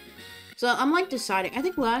home. So I'm, like, deciding. I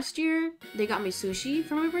think last year they got me sushi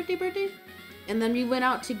for my birthday. And then we went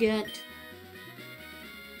out to get...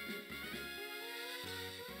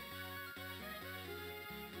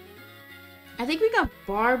 I think we got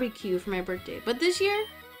barbecue for my birthday. But this year,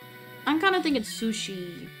 I'm kind of thinking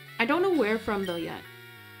sushi. I don't know where from, though, yet.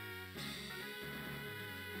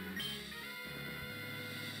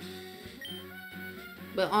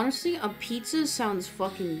 But honestly, a pizza sounds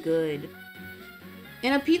fucking good.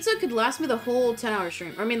 And a pizza could last me the whole 10-hour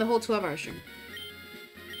stream. Or, I mean, the whole 12-hour stream.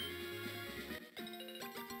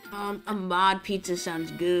 A mod pizza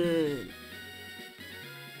sounds good.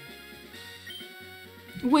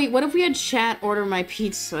 Wait, what if we had chat order my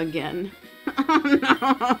pizza again? Oh,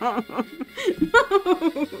 no.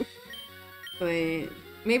 No. Wait,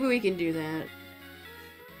 maybe we can do that.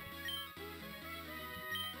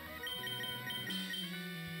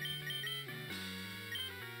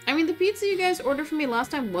 I mean, the pizza you guys ordered for me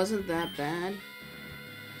last time wasn't that bad.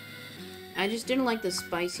 I just didn't like the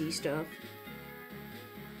spicy stuff.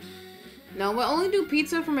 No, we'll only do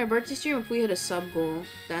pizza for my birthday stream if we hit a sub goal.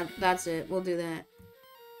 That's it. We'll do that.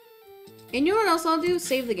 And you know what else I'll do?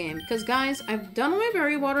 Save the game. Because, guys, I've done my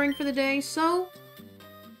berry watering for the day, so...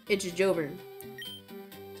 it's just over.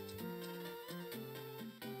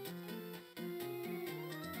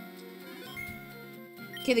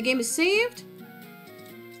 Okay, the game is saved.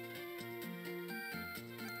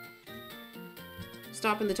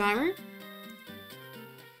 Stopping the timer.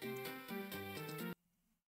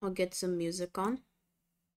 I'll get some music on.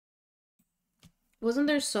 Wasn't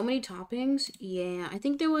there so many toppings? Yeah, I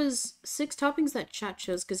think there was 6 toppings that chat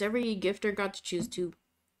chose, because every gifter got to choose 2.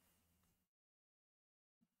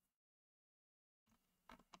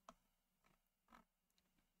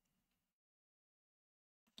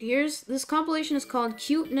 This compilation is called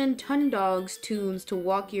Cute Nintendogs Tunes to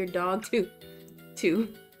Walk Your Dog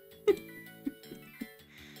to.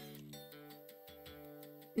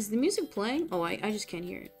 Is the music playing? Oh, I just can't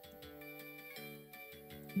hear it.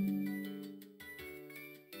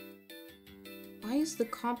 Why is the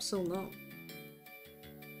comp so low?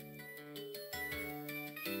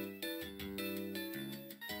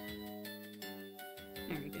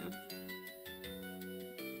 There we go.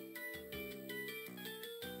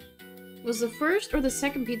 Was the first or the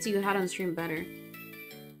second pizza you had on stream better?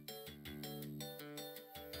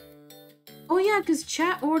 Oh yeah, because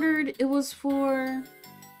chat ordered, it was for...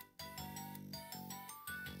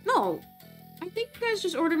 guys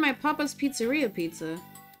just ordered my Papa's Pizzeria pizza.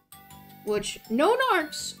 Which, no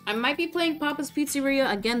narcs! I might be playing Papa's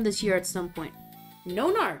Pizzeria again this year at some point.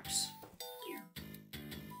 No narcs.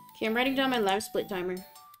 Okay, I'm writing down my live split timer.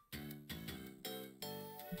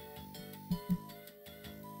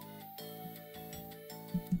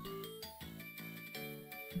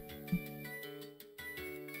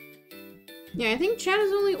 Yeah, I think Chad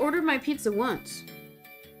has only ordered my pizza once.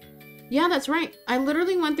 Yeah, that's right. I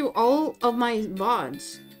literally went through all of my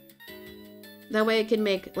VODs. That way I can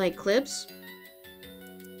make, like, clips.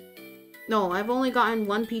 No, I've only gotten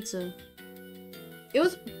one pizza. It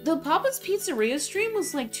was... The Papa's Pizzeria stream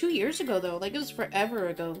was, like, 2 years ago, though. Like, it was forever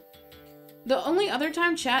ago. The only other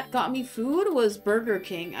time chat got me food was Burger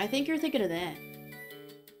King. I think you're thinking of that.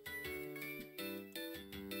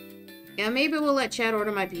 Yeah, maybe we'll let Chad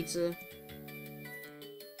order my pizza.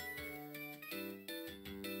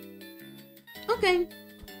 Okay.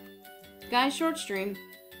 Guys, short stream.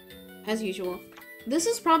 As usual. This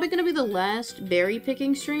is probably going to be the last berry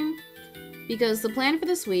picking stream. Because the plan for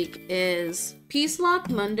this week is Peace-Locke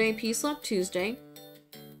Monday, Peace-Locke Tuesday.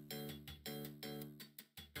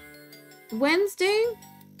 Wednesday?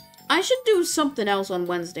 I should do something else on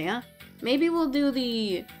Wednesday, huh? Maybe we'll do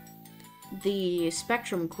the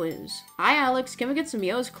Spectrum quiz. Hi, Alex. Can we get some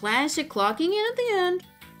yos? Classic clocking in at the end.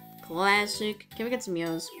 Classic. Can we get some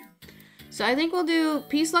yos? So I think we'll do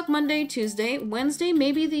Peace-Locke Monday, Tuesday. Wednesday,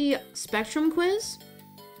 maybe the Spectrum quiz.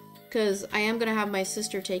 Because I am going to have my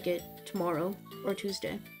sister take it tomorrow or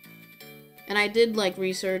Tuesday. And I did, like,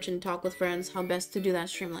 research and talk with friends how best to do that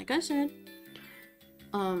stream, like I said.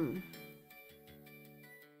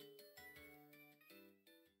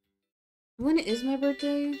 When is my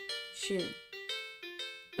birthday? Shit.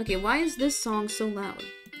 Okay, why is this song so loud?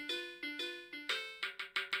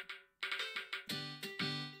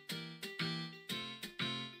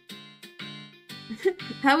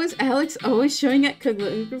 How is Alex always showing at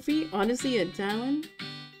Calligraphy? Honestly, a talent?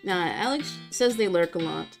 Nah, Alex says they lurk a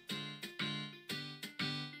lot.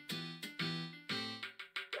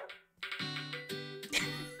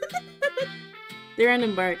 They're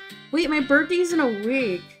unembarked. Wait, my birthday's in a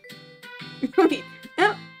week. Wait,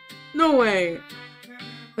 no way.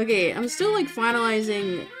 Okay, I'm still, like,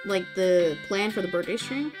 finalizing, like, the plan for the birthday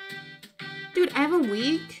stream. Dude, I have a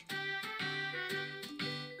week?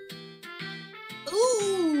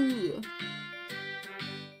 Ooh!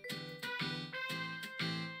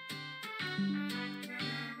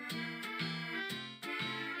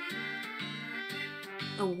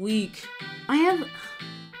 A week. I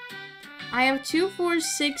have 2, 4,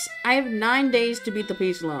 6... I have 9 days to beat the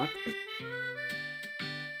Peace-Locke.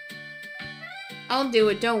 I'll do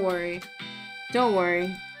it, don't worry. Don't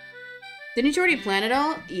worry. Didn't you already plan it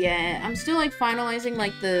all? Yeah, I'm still, like, finalizing,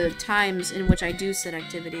 like, the times in which I do said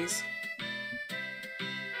activities.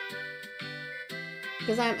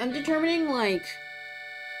 Because I'm determining, like...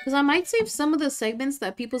 Because I might save some of the segments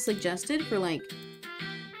that people suggested for, like...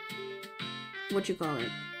 What you call it?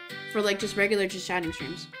 For, like, just regular just chatting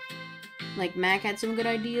streams. Like, Mac had some good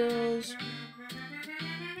ideas.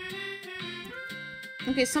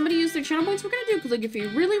 Okay, somebody used their channel points. We're gonna do calligraphy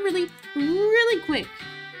really quick.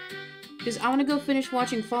 Because I want to go finish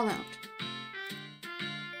watching Fallout.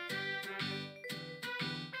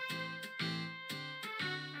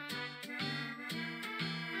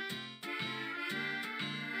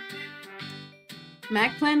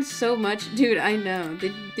 Mac plans so much. Dude, I know.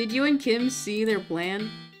 Did you and Kim see their plan?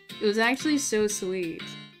 It was actually so sweet.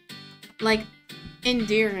 Like,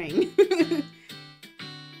 endearing.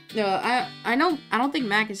 No, I don't think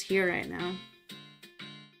Mac is here right now.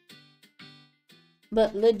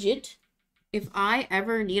 But legit, if I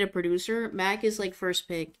ever need a producer, Mac is like first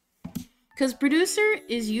pick. Cause producer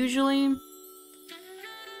is usually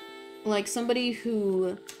like somebody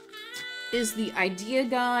who is the idea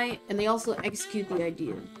guy and they also execute the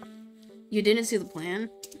idea. You didn't see the plan?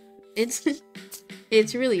 It's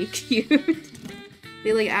really cute.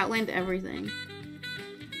 They like outlined everything.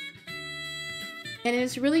 And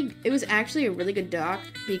it was actually a really good doc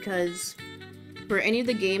because for any of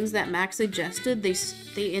the games that Max suggested,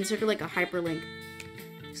 they inserted like a hyperlink.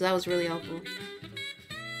 So that was really helpful.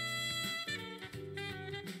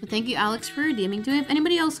 But thank you, Alex, for redeeming. Do we have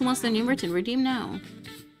anybody else who wants their name written? Redeem now.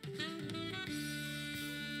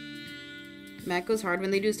 Mac goes hard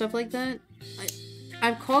when they do stuff like that.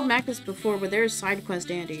 I've called Mac this before, but there's side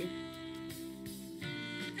quest Andy.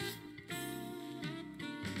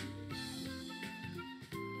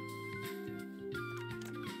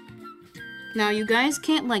 Now, you guys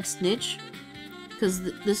can't, like, snitch, because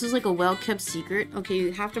this is, like, a well-kept secret. Okay,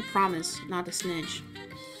 you have to promise not to snitch.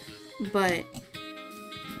 But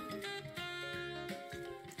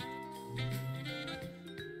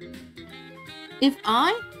If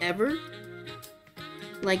I ever,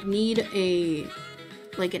 like, need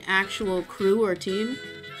like, an actual crew or team,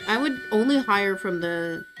 I would only hire from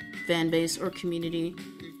the fan base or community.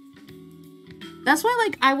 That's why,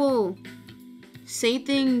 like, I will say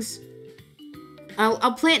things...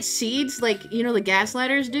 I'll plant seeds like, you know, the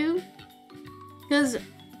gaslighters do. Because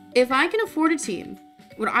if I can afford a team,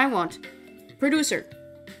 what I want, producer.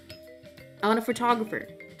 I want a photographer.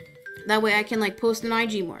 That way I can, like, post an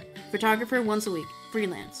IG more. Photographer once a week.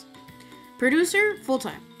 Freelance. Producer,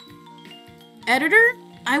 full-time. Editor,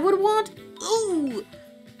 I would want... Ooh!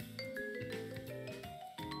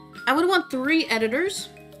 I would want 3 editors.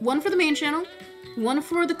 1 for the main channel, 1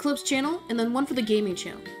 for the clips channel, and then 1 for the gaming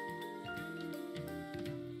channel.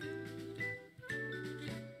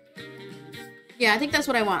 Yeah, I think that's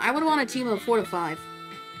what I want. I would want a team of 4 to 5.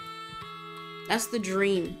 That's the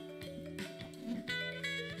dream.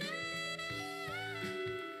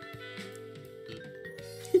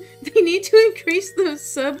 They need to increase those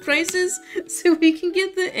sub prices so we can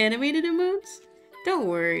get the animated emotes? Don't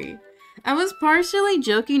worry. I was partially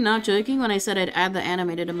joking, not joking, when I said I'd add the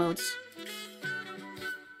animated emotes.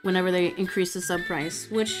 Whenever they increase the sub price.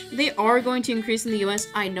 Which, they are going to increase in the US.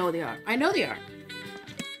 I know they are. I know they are.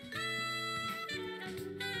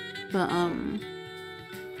 But,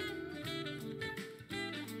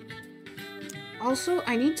 also,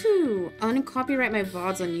 I need to uncopyright my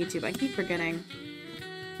VODs on YouTube. I keep forgetting.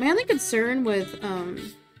 My only concern with,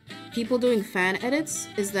 people doing fan edits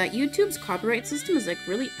is that YouTube's copyright system is, like,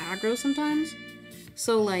 really aggro sometimes.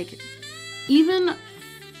 So, like, even,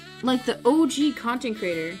 like, the OG content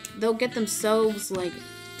creator, they'll get themselves, like,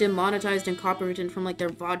 demonetized and copyrighted from, like, their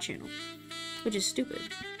VOD channel. Which is stupid.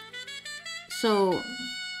 So,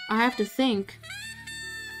 I have to think,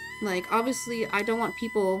 like, obviously, I don't want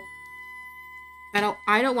people...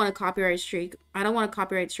 I don't want to copyright strike. I don't want to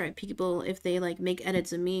copyright strike people if they, like, make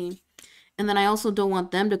edits of me. And then I also don't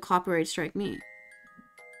want them to copyright strike me.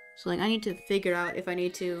 So, like, I need to figure out if I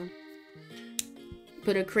need to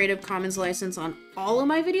put a Creative Commons license on all of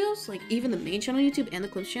my videos. Like, even the main channel YouTube and the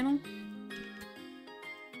clips channel.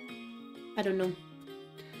 I don't know.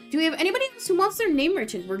 Do we have anybody else who wants their name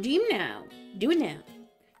merchant? Redeem now. Do it now.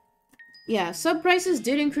 Yeah, sub prices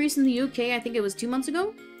did increase in the UK. I think it was 2 months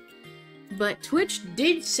ago. But Twitch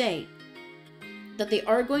did say that they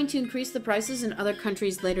are going to increase the prices in other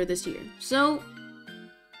countries later this year. So,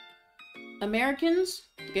 Americans,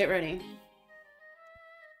 get ready.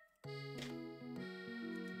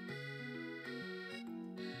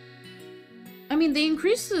 I mean, they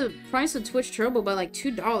increased the price of Twitch Turbo by like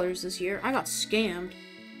 $2 this year. I got scammed.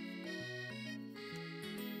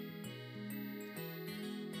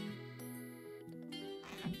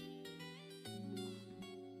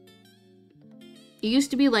 It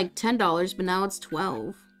used to be like $10, but now it's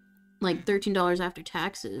 $12. Like $13 after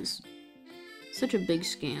taxes. Such a big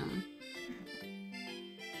scam.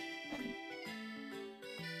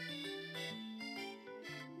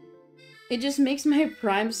 It just makes my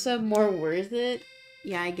Prime sub more worth it.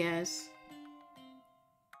 Yeah, I guess.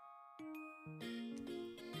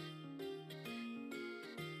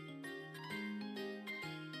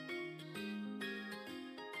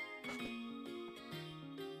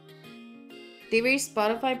 They raised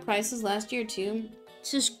Spotify prices last year too.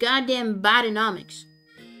 It's just goddamn Bidenomics.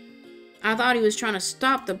 I thought he was trying to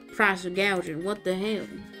stop the price of gouging. What the hell?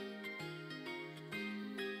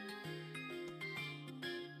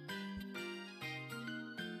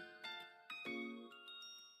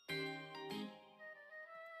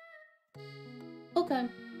 Okay.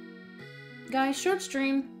 Guys, short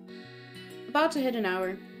stream. About to hit an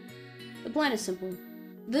hour. The plan is simple.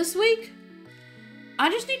 This week, I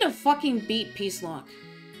just need to fucking beat Peace-Locke.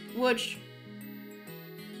 Which,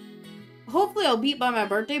 hopefully I'll beat by my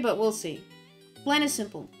birthday, but we'll see. Plan is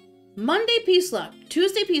simple. Monday, Peace-Locke.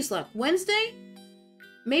 Tuesday, Peace-Locke. Wednesday,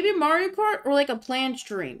 maybe Mario Kart or like a planned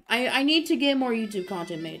stream. I need to get more YouTube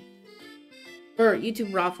content made. Or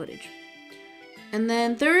YouTube raw footage. And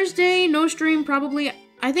then Thursday, no stream probably.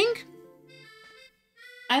 I think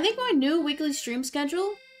my new weekly stream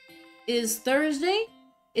schedule is Thursday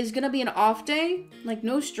is gonna be an off day, like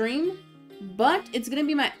no stream, but it's gonna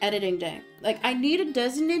be my editing day. Like, I need a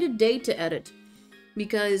designated day to edit,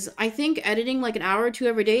 because I think editing like an hour or two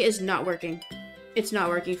every day is not working. It's not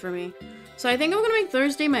working for me. So I think I'm gonna make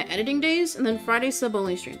Thursday my editing days, and then Friday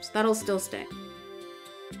sub-only streams. That'll still stay.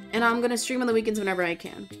 And I'm gonna stream on the weekends whenever I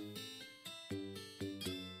can.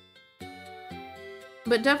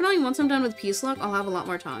 But definitely once I'm done with Peace-Locke, I'll have a lot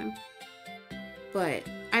more time. But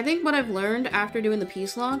I think what I've learned after doing the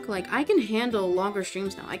Peace-Locke, like, I can handle longer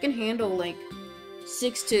streams now. I can handle, like,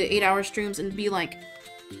 6 to 8 hour streams and be, like,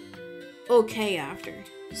 okay after.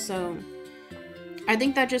 So I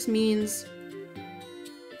think that just means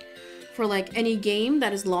for like any game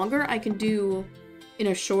that is longer, I can do in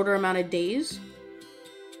a shorter amount of days.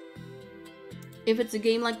 If it's a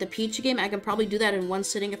game like the Peach game, I can probably do that in one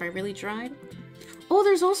sitting if I really tried. Oh,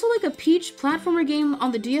 there's also like a Peach platformer game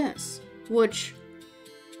on the DS, which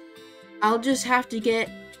I'll just have to get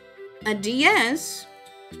a DS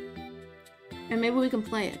and maybe we can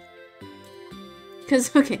play it.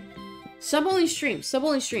 Cause, okay, sub-only stream.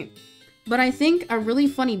 But I think a really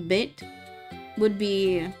funny bit would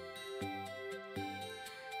be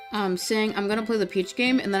saying I'm gonna play the Peach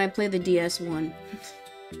game and then I play the DS one.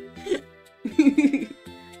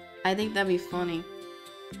 I think that'd be funny.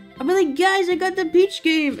 I'll be like, guys, I got the Peach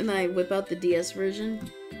game! And then I whip out the DS version.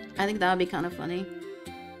 I think that would be kind of funny.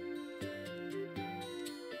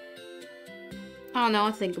 I don't know,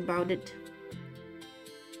 I'll think about it.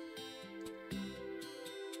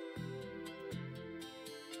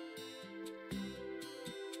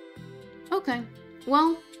 Okay,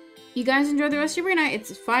 well, you guys enjoy the rest of your night.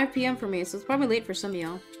 It's 5 p.m. for me, so it's probably late for some of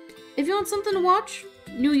y'all. If you want something to watch,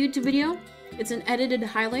 new YouTube video, it's an edited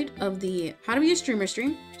highlight of the How to Be a Streamer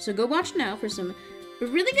stream, so go watch now for some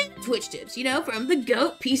really good Twitch tips, you know, from the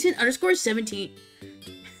GOAT, Peace-in_17.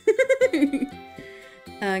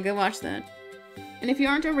 Go watch that. And if you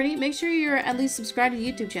aren't already, make sure you're at least subscribed to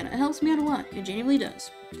the YouTube channel. It helps me out a lot. It genuinely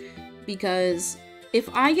does. Because if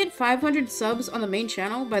I get 500 subs on the main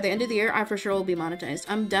channel, by the end of the year, I for sure will be monetized.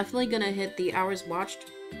 I'm definitely gonna hit the hours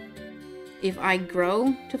watched if I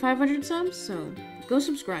grow to 500 subs, so go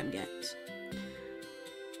subscribe, guys.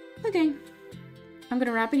 Okay, I'm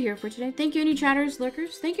gonna wrap it here for today. Thank you, any chatters,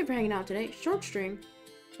 lurkers. Thank you for hanging out today. Short stream.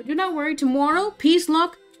 But do not worry, tomorrow,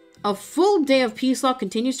 Peace-Locke, a full day of Peace-Locke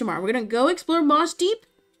continues tomorrow. We're gonna go explore Moss Deep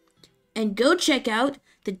and go check out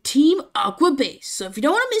the Team Aqua base. So if you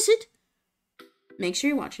don't want to miss it, make sure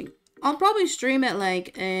you're watching. I'll probably stream at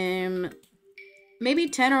like, maybe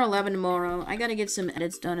 10 or 11 tomorrow. I gotta get some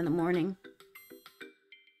edits done in the morning.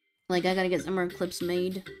 Like, I gotta get some more clips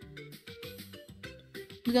made.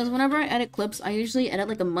 Because whenever I edit clips, I usually edit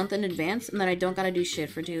like a month in advance, and then I don't gotta do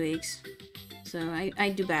shit for 2 weeks. So, I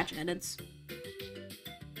do batch edits.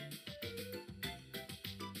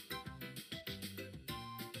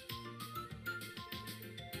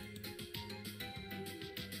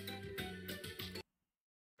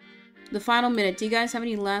 The final minute. Do you guys have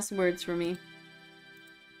any last words for me?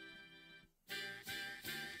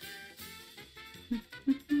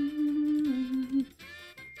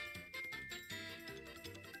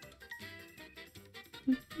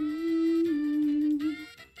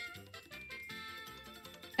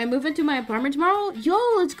 I move into my apartment tomorrow? Yo,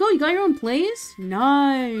 let's go. You got your own place?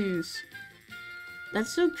 Nice.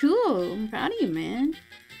 That's so cool. I'm proud of you, man.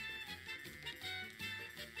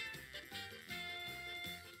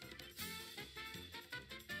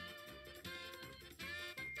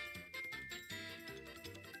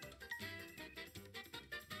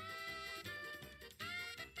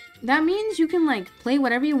 That means you can, like, play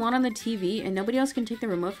whatever you want on the TV and nobody else can take the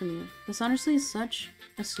remote from you. This honestly is such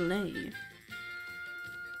a slay.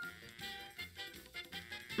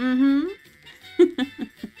 Mm-hmm.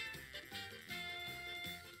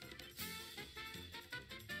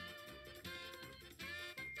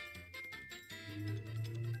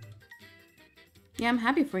 Yeah, I'm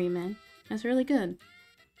happy for you, man. That's really good.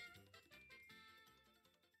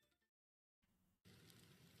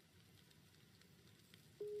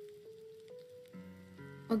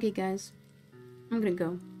 Okay, guys. I'm gonna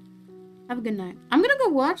go. Have a good night. I'm gonna go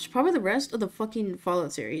watch probably the rest of the fucking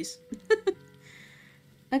Fallout series.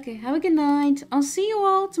 Okay, have a good night. I'll see you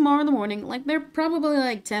all tomorrow in the morning. Like, they're probably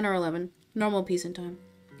like 10 or 11. Normal peace and time.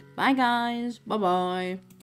 Bye, guys. Bye-bye.